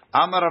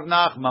 Amar Rav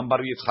Nachman bar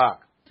Yitzchak.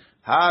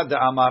 Had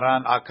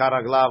Amaran akar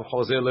raglav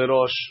chozel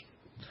lerosh.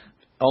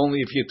 Only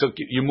if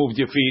you moved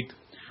your feet.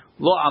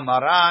 Lo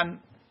amaran,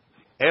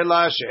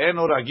 ela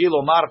she'enu ragil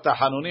omar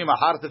tahanunim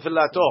achar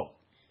tefilato.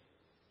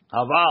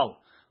 Aval,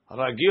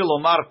 ragil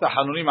omar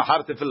tahanunim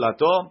achar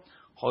tefilato,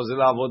 chozer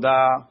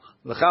la'avoda.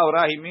 L'cha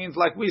ora, he means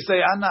like we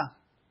say, Anna.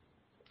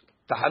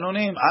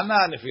 Tahanunim,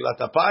 Anna, nefilat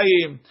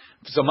apayim.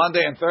 So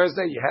Monday and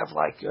Thursday, you have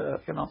like,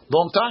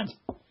 long time.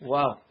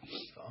 Wow.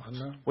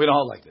 We don't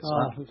hold like this.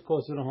 Of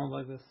course, we don't hold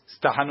like this.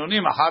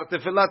 Tahanunim achar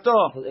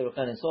tefilato.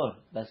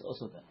 That's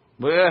also that.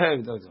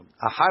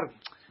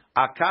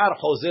 Akar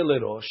chozel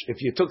lerosh.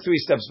 If you took 3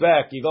 steps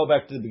back, you go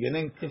back to the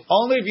beginning.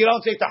 Only if you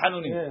don't say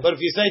tahanunim. Yeah. But if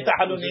you say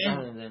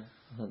tahanunim,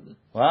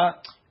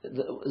 what?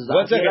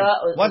 One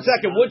One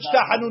second. Which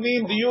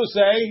tahanunim do you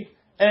say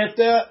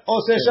after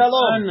Oseh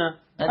Shalom?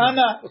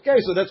 Anna. Okay,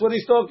 so that's what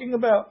he's talking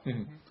about.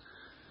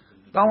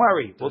 Don't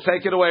worry, we'll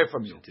take it away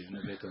from you.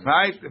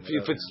 Right?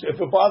 If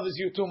it bothers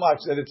you too much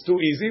that it's too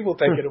easy, we'll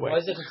take it away. Why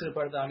is it considered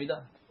part of the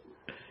Amidah?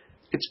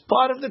 It's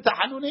part of the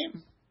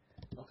tahanunim.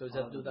 Okay, does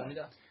that have to do with the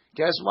Amidah?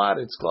 Guess what?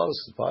 It's close.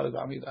 It's part of the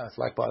Amidah. It's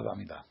like part of the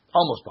Amidah.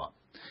 Almost part.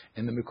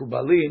 In the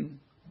Mikubalim,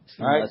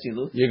 right?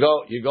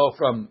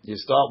 You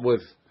start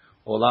with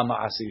Olam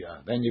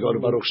HaAsiyah. Then you go to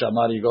Baruch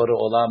Shamar, you go to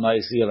Olam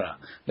HaYisira.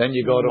 Then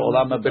you go to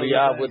Olam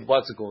HaBriyah with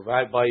what's it called,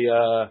 right? By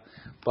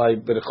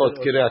Berechot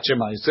Kiryat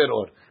Shema, Yitzir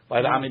Or.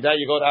 By the Amidah,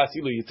 you go to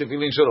Asilu,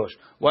 Yitzifilin Shorosh.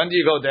 When do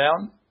you go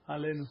down?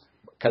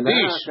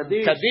 Kaddish.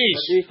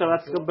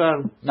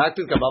 Not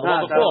to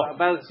Kabbalah,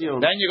 before.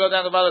 Then you go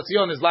down to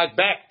Balasion. It's like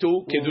back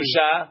to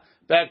Kedusha,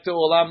 back to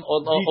Olam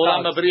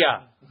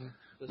HaBriyah.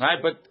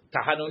 Right? But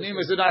Tahanunim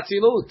is an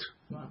Atzilut.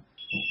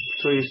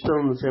 So you're still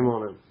in the same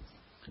order.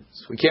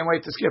 So we can't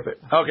wait to skip it.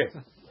 Okay.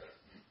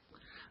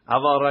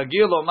 Aval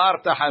Ragil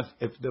Omar Tahan.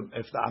 If the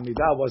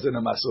Amidah wasn't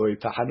a Masoi,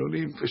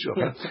 Tahanunim for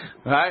sure.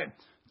 Right?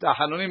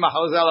 Tahanunim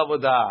Mahozel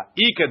Avodah.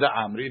 Ika da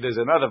Amri. There's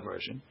another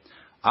version.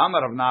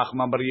 Amar of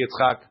Nachman Bar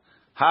Yitzchak.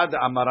 Had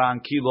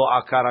Amaran Kilo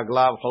Akar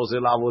Aglav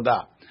Hozel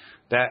Avodah.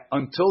 That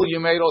until you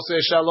made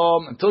Oseh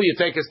Shalom, until you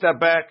take a step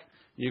back,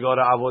 you go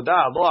to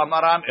Avodah. Lo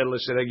Amaran El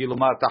Sheregil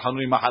Omar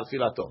Tahanunim Mahal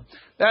Filato.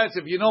 That's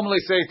if you normally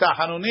say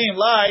Tahanunim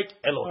like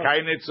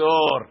Elokai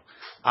Netzor.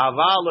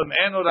 Avalim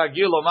enu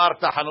ragil omar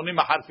tahanunim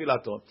achar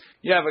filato.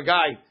 You have a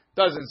guy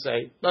doesn't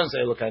say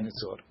Elokai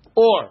Netzor,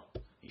 or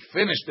he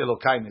finished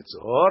Elokai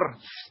Netzor,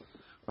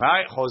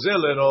 right? Chozel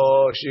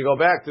lerosh. You go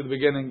back to the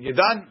beginning. You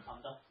done?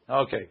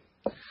 Okay.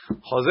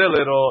 Chozel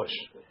lerosh.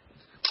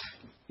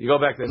 You go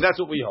back there. That's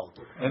what we hold.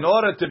 In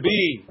order to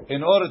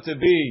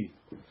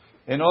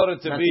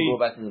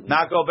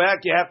not go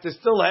back, you have to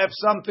still have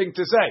something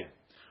to say.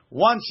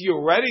 Once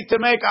you're ready to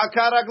make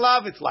akar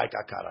aglav, it's like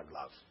akar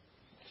aglav.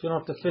 You don't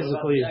have to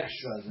physically.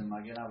 Extras in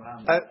Magen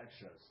Avraham.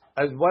 Extras.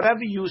 Whatever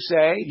you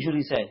say,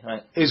 Usually say,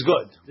 right? is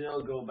good.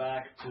 Still go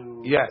back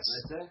to. Yes.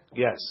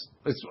 Yes.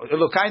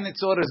 Elokai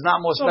Netzor is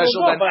not more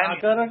special than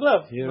any.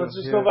 Let's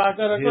just go by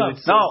Akar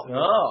Aglav.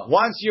 No.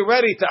 Once you're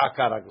ready to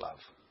akar aglav.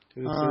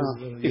 If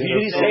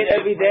you say it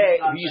every day,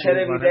 these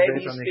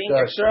things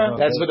extra.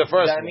 That's for the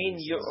first. I mean,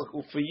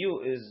 for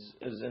you is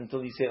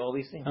until you say all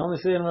these things. I only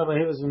say it in Rabbi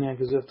Hiva's minyan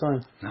because we have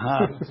time.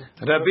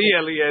 Rabbi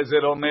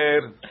Eliezer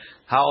Omer,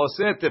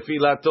 Haoseh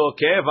tefilato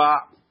keva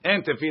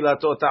and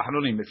tefilato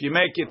tahanunim. If you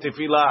make it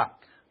tefillah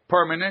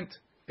permanent,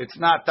 it's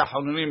not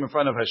tahanunim in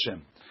front of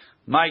Hashem.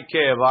 My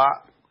keva,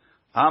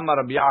 Amar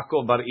Rabbi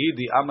Yaakov Bar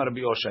Idi, Amar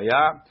Rabbi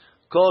Oshaya,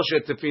 Kol she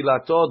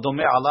tefilato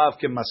dome alav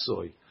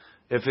kemasoi.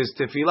 If his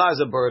tefillah is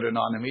a burden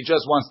on him, he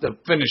just wants to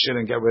finish it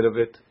and get rid of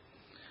it.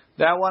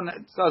 That one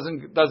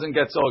doesn't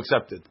get so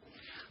accepted.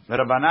 The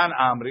Rabbanan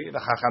Amri, the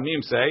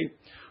Chachamim say,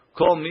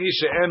 Kol mi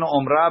she'en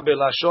omra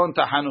belashon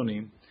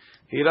tahanunim.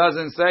 He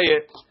doesn't say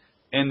it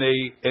in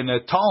a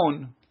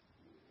tone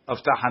of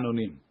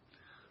tahanunim.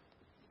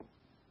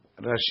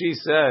 Rashi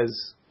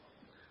says,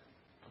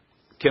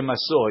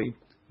 Kemasoi,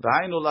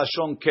 v'hainu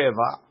lashon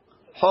keva,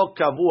 hok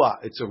kavua.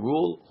 It's a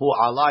rule. Hu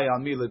alai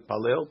ami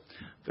litpalel.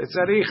 I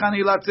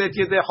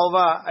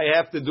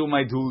have to do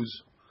my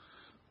dues.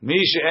 I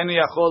don't know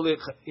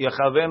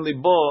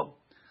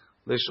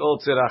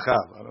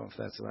if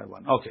that's the right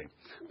one. Okay.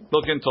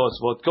 Look in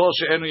Tosfot. Kol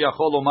she'enu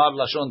yachol omar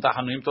lashon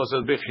tahanunim.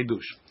 Tosfot big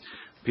chidush.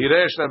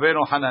 Piresh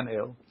Rabbeinu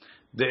Hananel.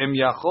 De'em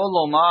yachol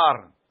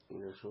omar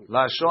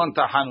lashon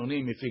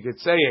tahanunim. If you could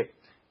say it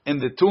in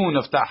the tune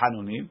of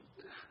tahanunim,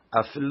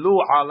 afilu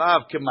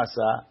alav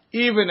kemasa.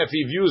 Even if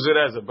he views it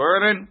as a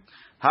burden,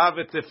 have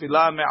it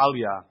tefillah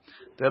me'aliyah.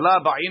 So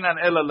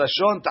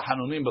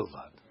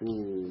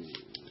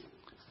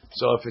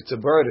if it's a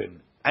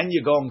burden and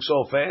you're going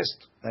so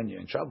fast, then you're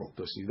in trouble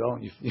because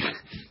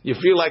you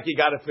feel like you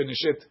got to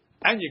finish it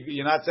and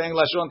you're not saying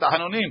lashon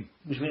tahanunim.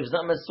 Which means it's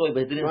not Masoy,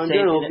 but it didn't say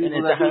general,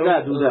 people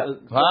that do that.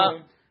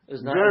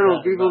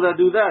 General people that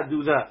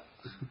do that.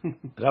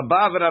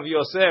 Rabbav Rav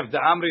Yosef the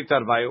Amri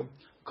Tarvayu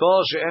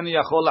kol she'en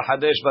yachol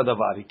lahadesh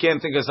badavar. He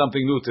can't think of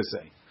something new to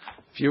say.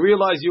 If you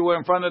realize you were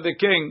in front of the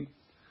king,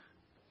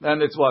 then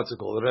it's what's it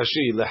called?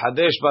 Rashi,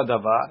 lehadesh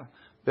badavar,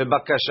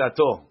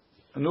 bebakashato.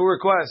 A new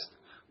request.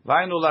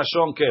 Vainu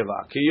lashon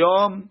keva.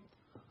 Kiyom,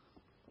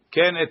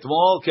 ken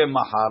etmol, ken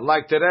mahar.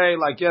 Like today,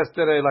 like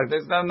yesterday, like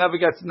this. That never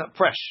gets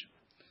fresh.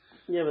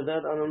 Yeah, but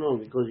that I don't know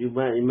because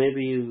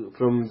maybe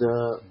from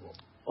the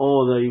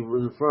that you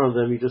in front of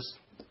them you just.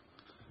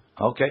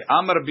 Okay,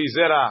 Amar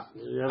Bizera,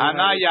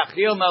 Ana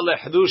Yachilna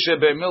Lehdushe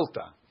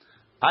Bemilta.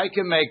 I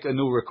can make a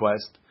new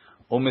request.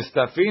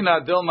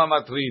 Umistafina Dilma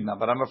Matrina,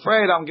 but I'm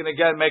afraid I'm going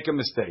to make a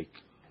mistake.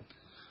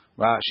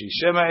 Rashi,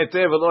 Shema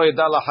Etev Lo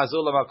Yedala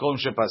Hazul Makom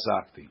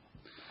Shepasakti.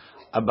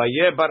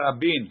 Abaye Bar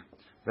Abin,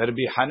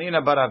 Verbi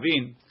Hanina Bar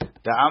Avin,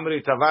 the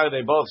Amri Tavar,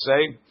 they both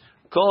say,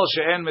 Kol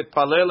She'en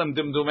Mitpalelim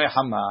Dimdume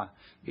Hama.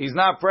 He's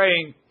not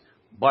praying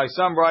by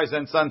sunrise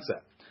and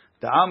sunset.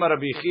 The Amar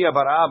Rabbi Chia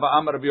Bar Abba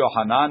Amar Rabbi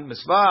Yohanan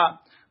Mitzvah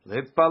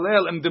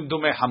L'Hitpalel Im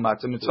Dimdume Hama.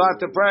 It's a mitzvah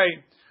to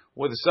pray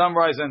with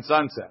sunrise and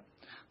sunset.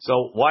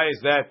 So why is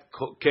that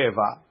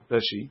keva?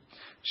 Rashi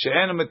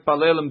she'en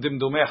mitpalel Im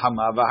Dimdume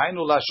Hama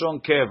v'hainu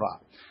lashon keva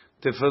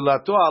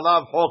tefilatu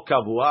alav chok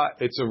kavua.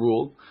 It's a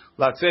rule.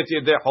 Latzet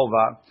yedei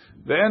chova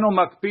ve'enu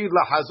makpid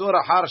lahazor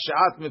ahar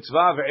she'at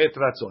mitzvah ve'et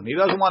ratzon. He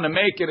doesn't want to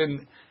make it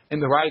in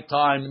the right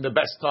time, in the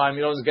best time.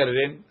 He doesn't get it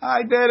in.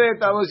 I did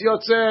it. I was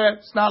yotzeh.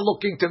 It's not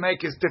looking to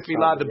make his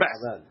tefillah the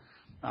best.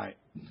 Right.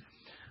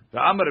 The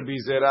Amar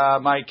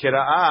Bizera my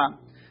kiraah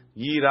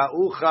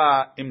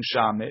yiraucha im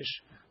shamesh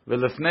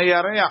ve'lefnei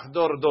yareach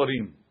dor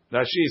dorim.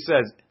 Rashi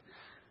says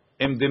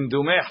im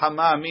dimdume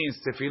hama means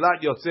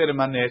tefilat yotzer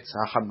manetz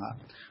hachama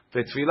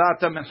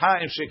ve'tefilat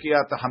mincha im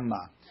shekiyat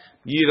hama.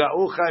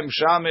 Yiraucha im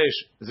shamesh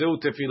zeu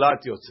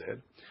tefilat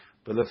yotzer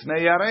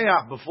ve'lefnei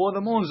yareach before the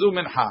moon zu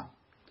mincha.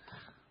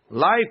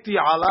 Laiti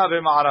ala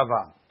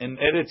v'ma'arava. In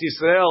Eretz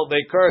Yisrael,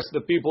 they cursed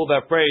the people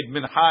that prayed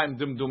mincha im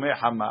dimdume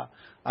hama,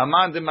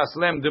 aman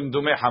dimaslem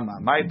dimdume hama.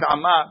 Mai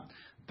ta'ama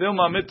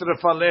dilma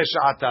mitrefaleh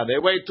sha'ata. They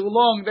wait too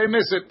long, they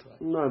miss it.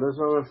 No, that's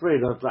why I'm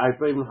afraid. I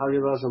pray mincha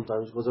yirah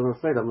sometimes because I'm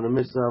afraid I'm going to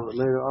miss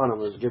later on. I'm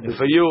going to give it.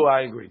 For you,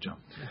 I agree, John.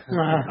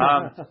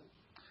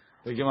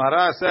 The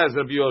Gemara says,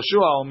 Rabbi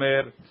Yoshua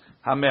Omer,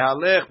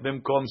 hamehalech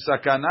b'mkom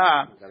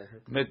sakana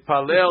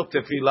mitpalel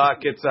tefillah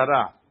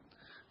ketzara.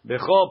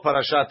 Bechol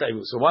parashat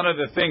Eihud. So one of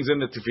the things in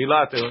the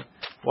tefillah,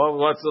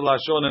 what's the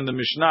lashon in the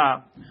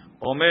Mishnah?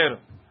 Omer,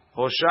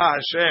 Hosha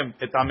Hashem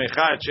et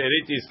amecha et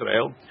she'erit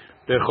Yisrael.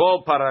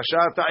 Bechol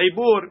parashat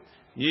Eibur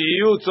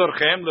yiyu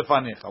tzorchem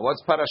lefanecha.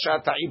 What's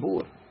parashat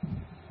Eibur?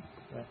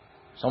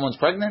 Someone's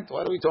pregnant?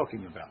 What are we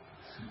talking about?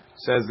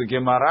 Says the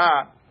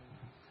Gemara,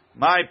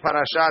 my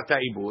parashat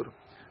Eibur,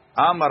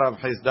 Amar Rav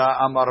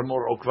Hizda, Amar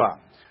Mor Ukva.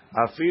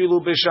 Afilu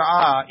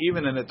b'sha'a,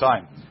 even in the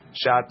time.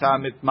 Shata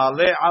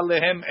mitmale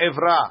alehem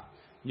evra.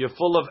 You're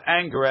full of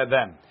anger at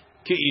them.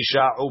 Ki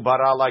isha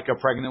ubara, like a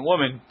pregnant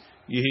woman.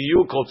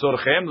 Yihiyu kol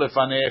tzorchem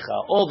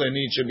lefanecha. All they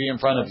need should be in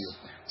front of you.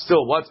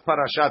 Still, what's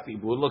parashat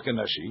Ibur? Look in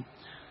Rashi.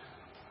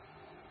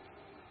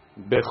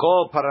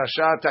 Bechol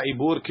parashat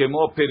Ibur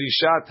kemo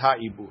perishat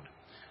ha'ibur.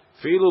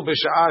 Filu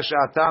b'sha'a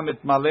shata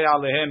mitmale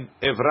alehem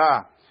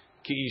evra.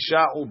 Ki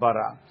isha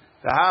ubara.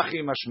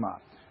 Tahachi mashma.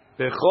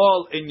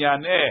 Bechol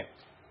inyane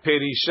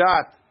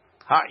perishat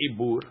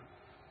ha'ibur.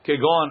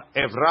 Kegon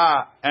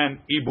Evra and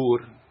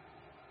Ibur,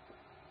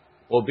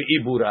 or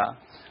Be'ibura,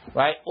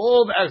 right?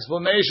 All the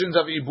explanations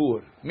of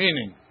Ibur,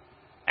 meaning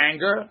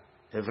anger,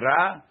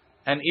 Evra,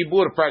 and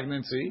Ibur,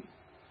 pregnancy.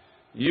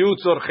 You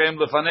tzorchem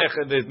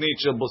lefanecha, the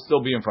need will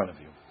still be in front of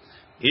you.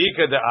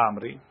 Ika de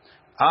Amri,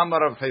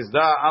 Amar of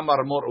Hizda,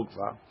 Amar Mor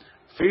Ukva,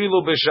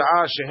 Filu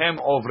b'sha'a shehem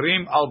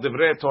ovrim al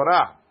divrei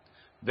Torah.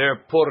 They're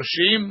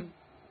porshim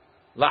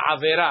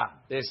la'avera.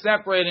 They're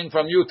separating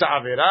from you to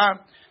avera.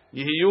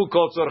 Yihiyu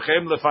kol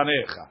tzorchem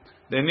lefanecha.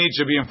 They need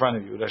to be in front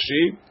of you.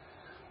 Rashi.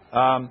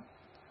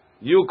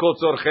 Yihiyu kol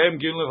tzorchem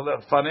gimel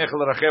lefanecha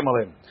l'rachem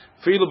aleim.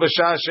 Filu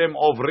b'shah shem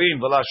ovrim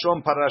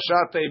v'lashon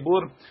parashat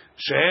Eibur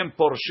shehem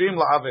porshim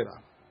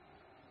la'avera.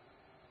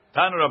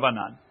 Tanu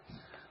Rabbanan.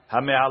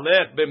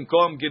 Hamehalech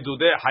b'mkom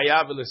gidudei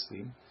hayav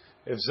v'listim.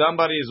 If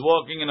somebody is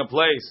walking in a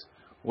place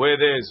where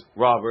there's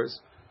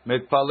robbers,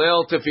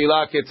 mitpalel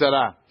tefillah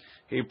ketzara.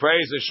 He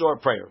prays a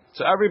short prayer.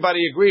 So everybody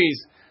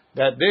agrees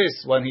that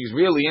this, when he's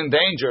really in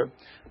danger,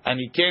 and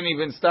he can't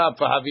even stop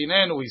for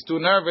Havinenu, he's too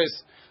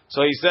nervous,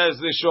 so he says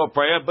this short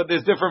prayer, but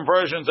there's different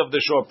versions of the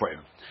short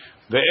prayer.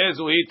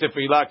 Ve'ezu hi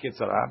tefillah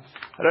ketzara.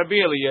 Rabbi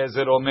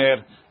Eliezer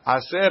Omer,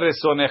 aser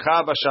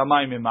resonecha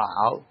b'shamayim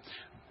mima'al.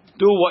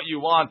 Do what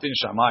you want in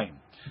Shamayim.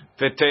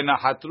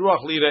 Ve'tenachat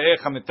ruach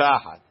lire'echa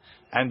mitachat.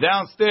 And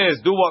downstairs,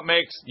 do what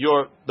makes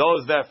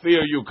those that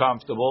fear you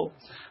comfortable.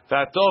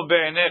 Ve'atov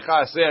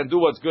be'enecha aseh, and do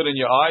what's good in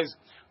your eyes.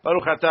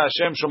 Baruch atah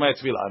Hashem shomei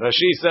tefillah.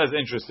 Rashi says,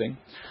 interesting,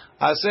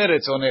 aser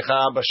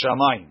ritzonecha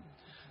b'shamayim.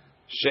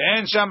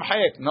 She'en sham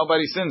hek,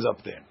 nobody sins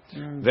up there.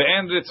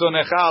 Ve'en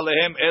ritzonecha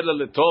alehem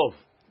ela letov,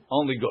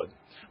 only good.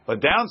 But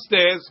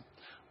downstairs,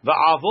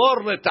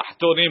 va'avor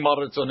letachtonim al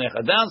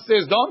ritzonecha.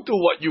 Downstairs, don't do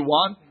what you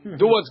want,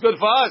 do what's good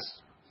for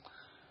us.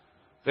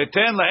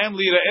 Ve'ten lahem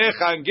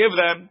lire'echa, and give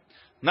them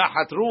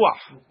nachat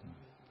ruach.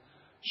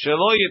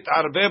 Shelo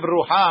yit'arbev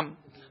ruham,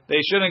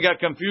 they shouldn't get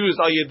confused.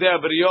 Al yedei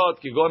avriyot,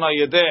 kigon al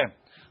yedei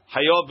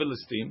hayov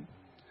v'listim.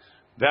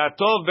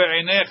 Ve'atov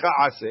be'einecha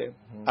aseh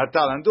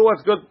atal, and do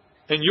what's good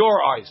in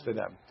your eyes for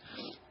them.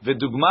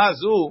 V'dugma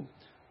zu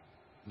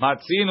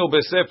matzinu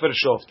b'sefer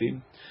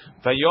shoftim.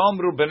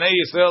 Vayomru b'nei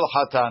Yisrael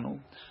hatanu.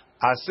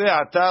 Aseh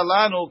ata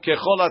lanu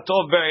kechol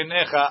hatov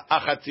be'einecha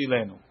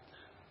achatzilenu.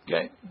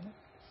 Okay.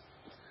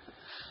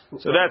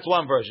 So that's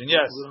one version.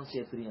 Yes. We don't see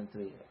a 3 and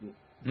 3.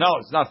 No,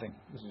 it's nothing.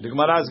 The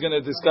Gemara is going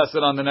to discuss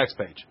it on the next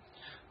page.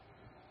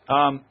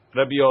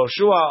 Rabbi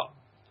Yoshua,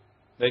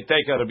 they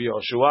take out Rabbi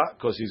Yoshua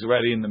because he's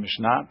already in the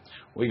Mishnah.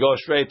 We go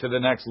straight to the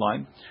next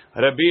line.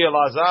 Rabbi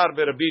Elazar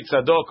beRabbi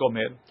Tzadok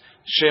Omer,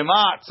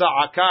 Shema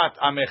tza'akat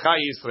amecha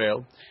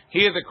Yisrael.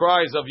 Hear the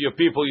cries of your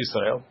people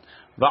Yisrael.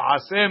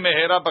 Va'aseh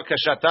mehera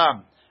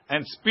bakashatam,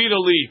 and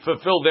speedily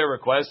fulfill their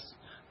requests.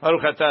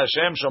 Baruch atah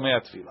Hashem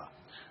shomei tefillah.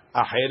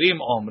 Acherim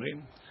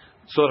omrim,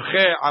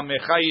 tzorchei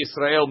amecha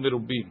Yisrael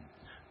mirubim.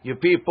 Your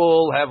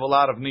people have a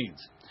lot of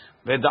needs.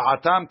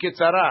 V'da'atam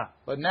kitzara,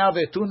 but now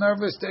they're too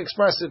nervous to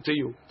express it to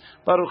you.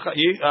 Baruch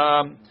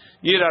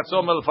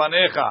yiratzom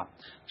elfanecha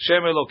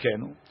Shem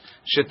Elokenu,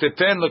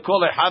 sheteten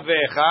lekol echad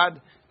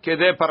ve'echad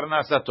kedei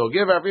parnasato.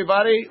 Give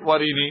everybody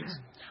what he needs.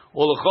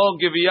 Ulchol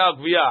giviyah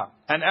gviyah,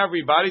 and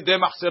everybody de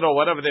machzero,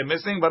 whatever they're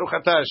missing. Baruch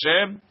atah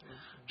Hashem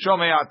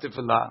shomei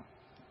tefillah.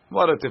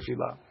 What a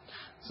tefillah!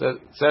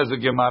 Says the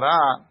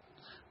Gemara.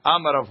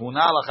 Amar Rav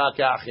Huna lacha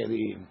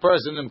ke'acherim.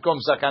 Person in Kom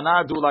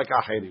Sakana do like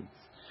acherim.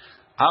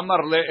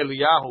 Amar le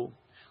Eliyahu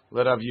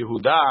le Rav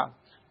Yehuda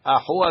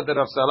ahua de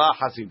Rav Salah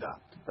Hasida.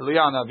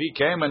 Eliyahu Navi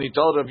came and he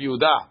told Rav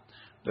Yehuda,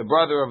 the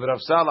brother of Rav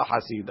Salah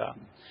Hasida.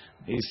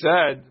 He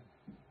said,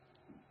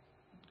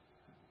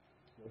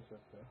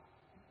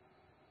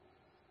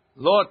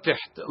 Lo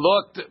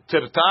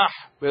tirtah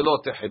ve'lo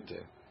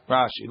tehite.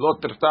 Rashi, Lo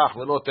tirtah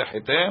ve'lo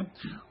tehite.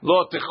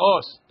 Lo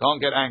tichos. Don't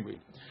get angry.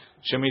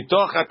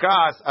 Shemitoch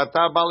hakas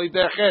ata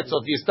balidechet. So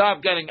if you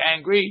stop getting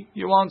angry,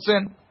 you won't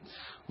sin.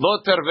 Lo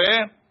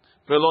terveh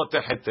ve'lo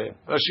tehite.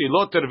 Rashi,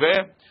 Lo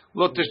terveh,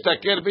 lo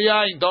tishtaker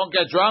b'yayin. Don't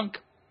get drunk,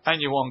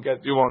 and you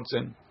won't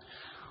sin.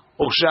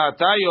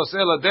 Ukshe'ata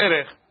yoseh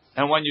laderech,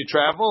 and when you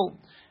travel,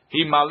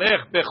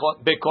 himalech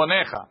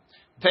bekonecha.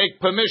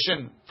 Take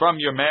permission from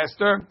your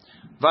master,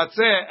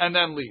 vatzeh, and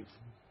then leave.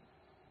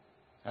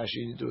 How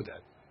should you do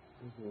that?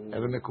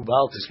 Have a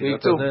mikubal to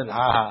speak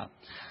to?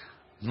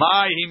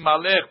 Ma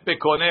himalech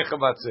bekonecha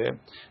vatzeh.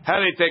 How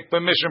do you take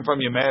permission from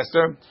your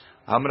master?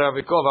 Amar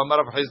Avikov,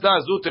 Amar Rav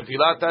Chizda, zu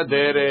tefilat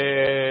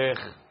haderech.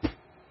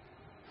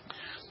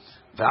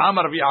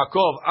 Ve'amar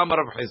Yaakov, Amar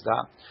Rav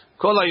Chizda,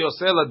 kol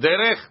hayoseh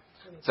laderech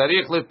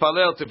tzarich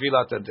litpalel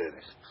tefilat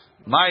haderech.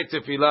 My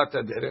tefilat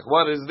haderech.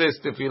 What is this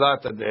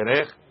tefilat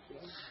haderech?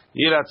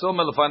 Yiratzom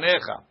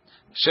elfanecha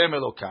Shem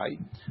Elokai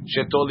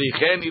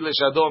shetolicheni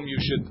leshadom. You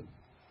should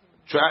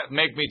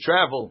make me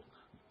travel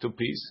to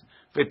peace.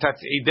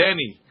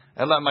 V'tatzideni,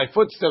 and let my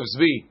footsteps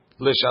be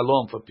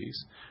leshalom, for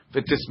peace.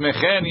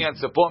 V'tismecheni, and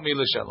support me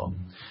leshalom.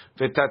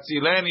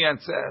 V'tatzileni,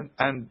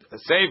 and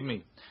save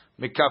me.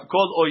 Mikaf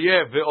kol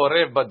oyev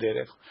ve'orev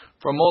baderech,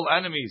 from all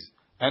enemies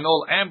and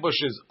all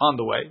ambushes on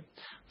the way.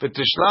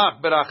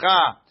 V'tishlach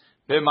beracha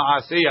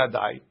b'maaseh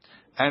yadai,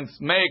 and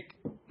make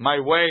my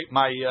way,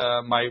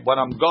 my what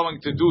I'm going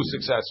to do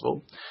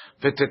successful.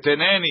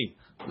 V'teteneni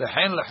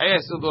lehen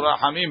lechesed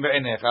u'rachamim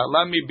be'einecha,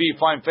 let me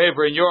find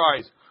favor in your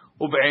eyes.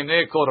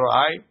 U'be'einei kol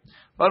ra'ai.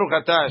 Baruch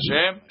atah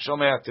Hashem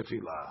shomei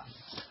tefillah.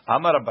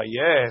 Amar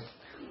Abaye,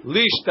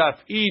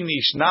 lishtaf'i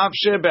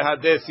nishnavshe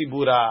behadeh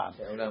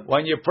sibura.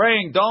 When you're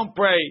praying, don't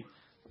pray,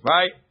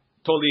 right?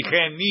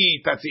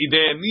 Tolicheni,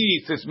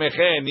 tatzideni,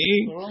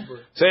 tismecheni.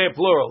 Say it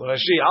plural.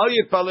 Rashi, al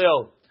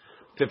yitpalel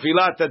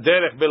tefilat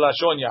haderech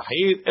belashon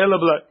yachid, ela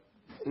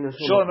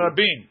belashon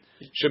rabin,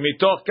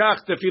 shemitoch kach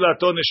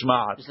tefilato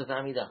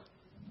nishma'at.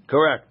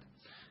 Correct.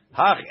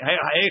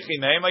 Ha'echi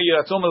ne'ema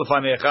yiratzom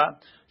elfanecha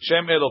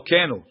Shem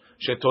Elokenu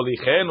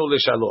shetolichenu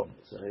leshalom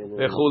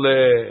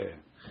v'chule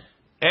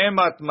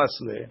emat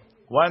masle.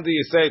 When do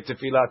you say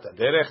tefilat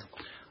haderech?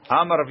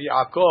 Amar Rav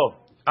Yaakov,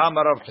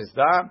 Amar Rav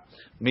Chizda,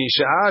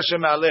 misha'a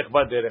shemalech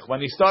baderech.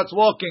 When he starts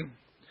walking,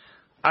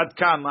 ad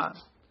kama,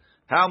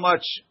 how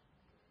much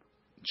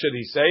should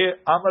he say it?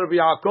 Amar Rav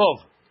Yaakov,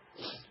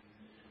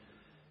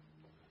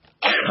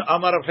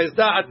 Amar Rav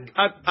Chizda,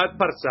 ad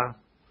parsa,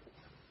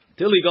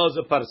 till he goes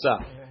to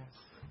parsa.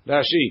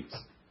 Rashi,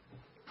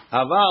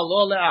 aval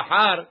lo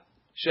le'achar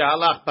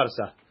shehalach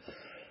parsa.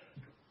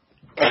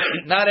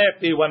 Not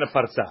after he went to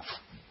parsa.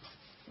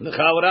 The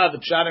Chavra, the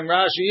Pshat in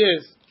Rashi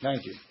is,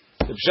 thank you.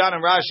 The Pshat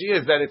in Rashi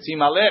is that it's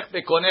himalech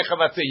bekonecha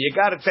vatzeh. You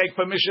got to take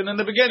permission in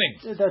the beginning.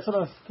 Yeah, that's what I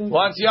was thinking.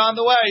 Once you're on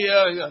the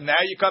way,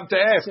 now you come to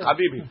ask,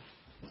 Habibi.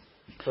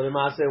 So the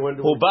Maaseh, when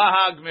do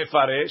Ubahag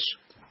mefaresh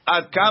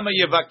ad kama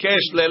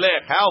yevakesh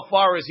lelech. How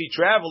far is he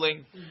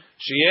traveling?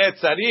 Sheyeh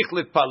tzarich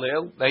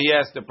litpalel, that he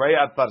has to pray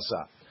ad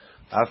parsa.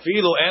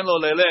 Afilu en lo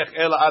lelech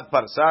ela ad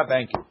parsa.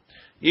 Thank you.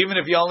 Even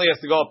if he only has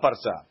to go ad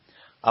parsa.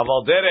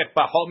 Aval derech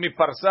pachot mi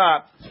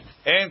parsa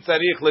en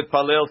tzarich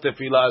litpalel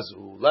tefilah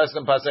zu. Less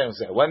than parsa.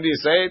 When do you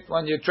say it?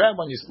 When you're traveling,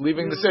 when you're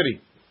leaving the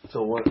city.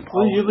 So what?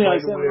 Usually I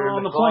say we're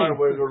on the plane.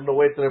 We're on the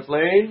way to the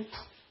plane,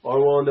 or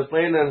we're on the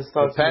plane and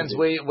start. Depends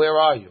where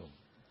are you.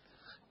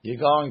 You're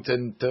going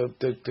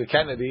to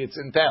Kennedy, it's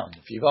in town.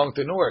 If you're going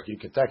to Newark, you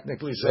could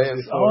technically say it.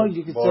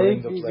 You could say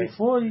it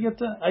before you get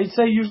to. I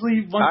say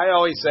usually. I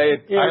always say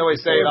it. I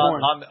always say it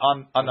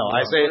on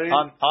I say it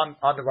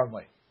on the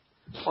runway.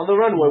 On the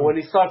runway when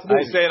he starts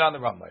moving. I say it on the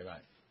runway,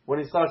 right? When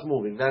he starts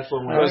moving, that's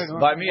when we.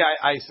 By me,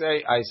 I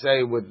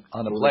say with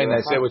on a plane. I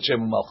say with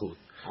Shem Malchut.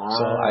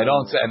 So I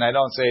don't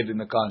say it in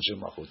the Khan Shem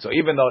Malchut. So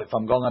even though if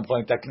I'm going on a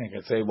plane, technically,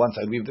 I say once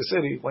I leave the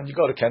city. When you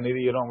go to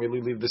Kennedy, you don't really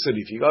leave the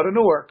city. If you go to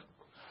Newark.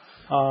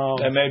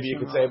 Then maybe you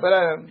could say, but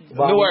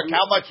Newark,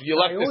 how much you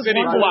left the city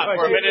for what?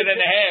 For a minute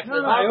and a half?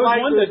 No, I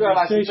always wondered.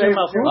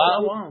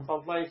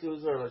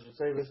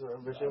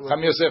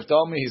 Cham Yosef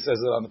told me he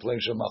says it on the plane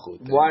Shem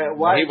Malchut.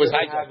 Why he was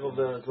hijacking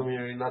the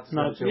community not to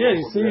say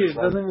you see, it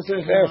doesn't even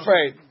say. They're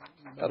afraid.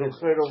 They're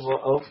afraid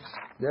of.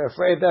 They're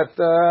afraid that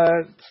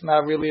it's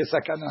not really a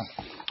sakana.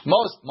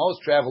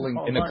 Most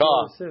traveling in a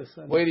car.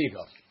 Where do you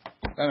go?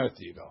 Where do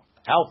you go?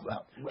 I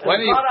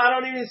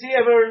don't even see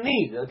ever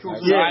need. I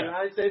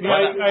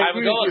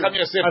would go to Cham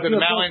Yosef to the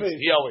mountains.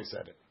 He always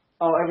said it.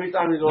 Oh, every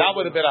time he goes. Not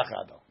with a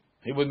beracha though.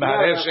 He would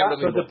maharev Shem.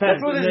 The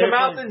truth is, the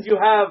mountains you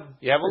have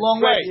a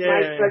long way.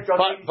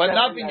 But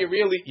nothing.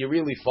 You're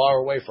really far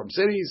away from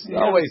cities.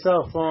 Always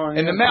cell phone.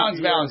 In the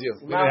mountains,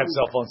 we didn't have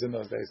cell phones in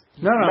those days.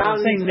 No,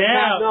 I'm saying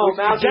now.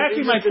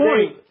 Exactly my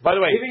point. By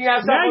the way, even you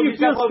have now you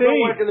feel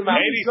safe.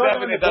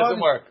 87, it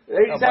doesn't work.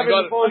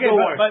 87 phones don't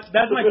work. But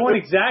that's my point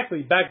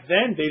exactly. Back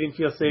then they didn't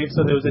feel safe,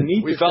 so there was a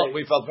need. We felt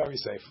very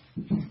safe.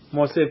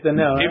 More safe than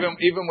now.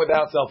 Even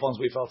without cell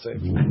phones, we felt safe.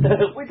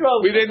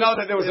 We didn't know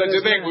that there was such a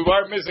thing. We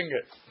weren't missing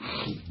it.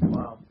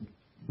 Wow.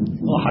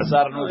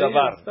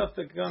 Stuff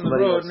that go on the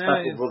road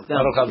now.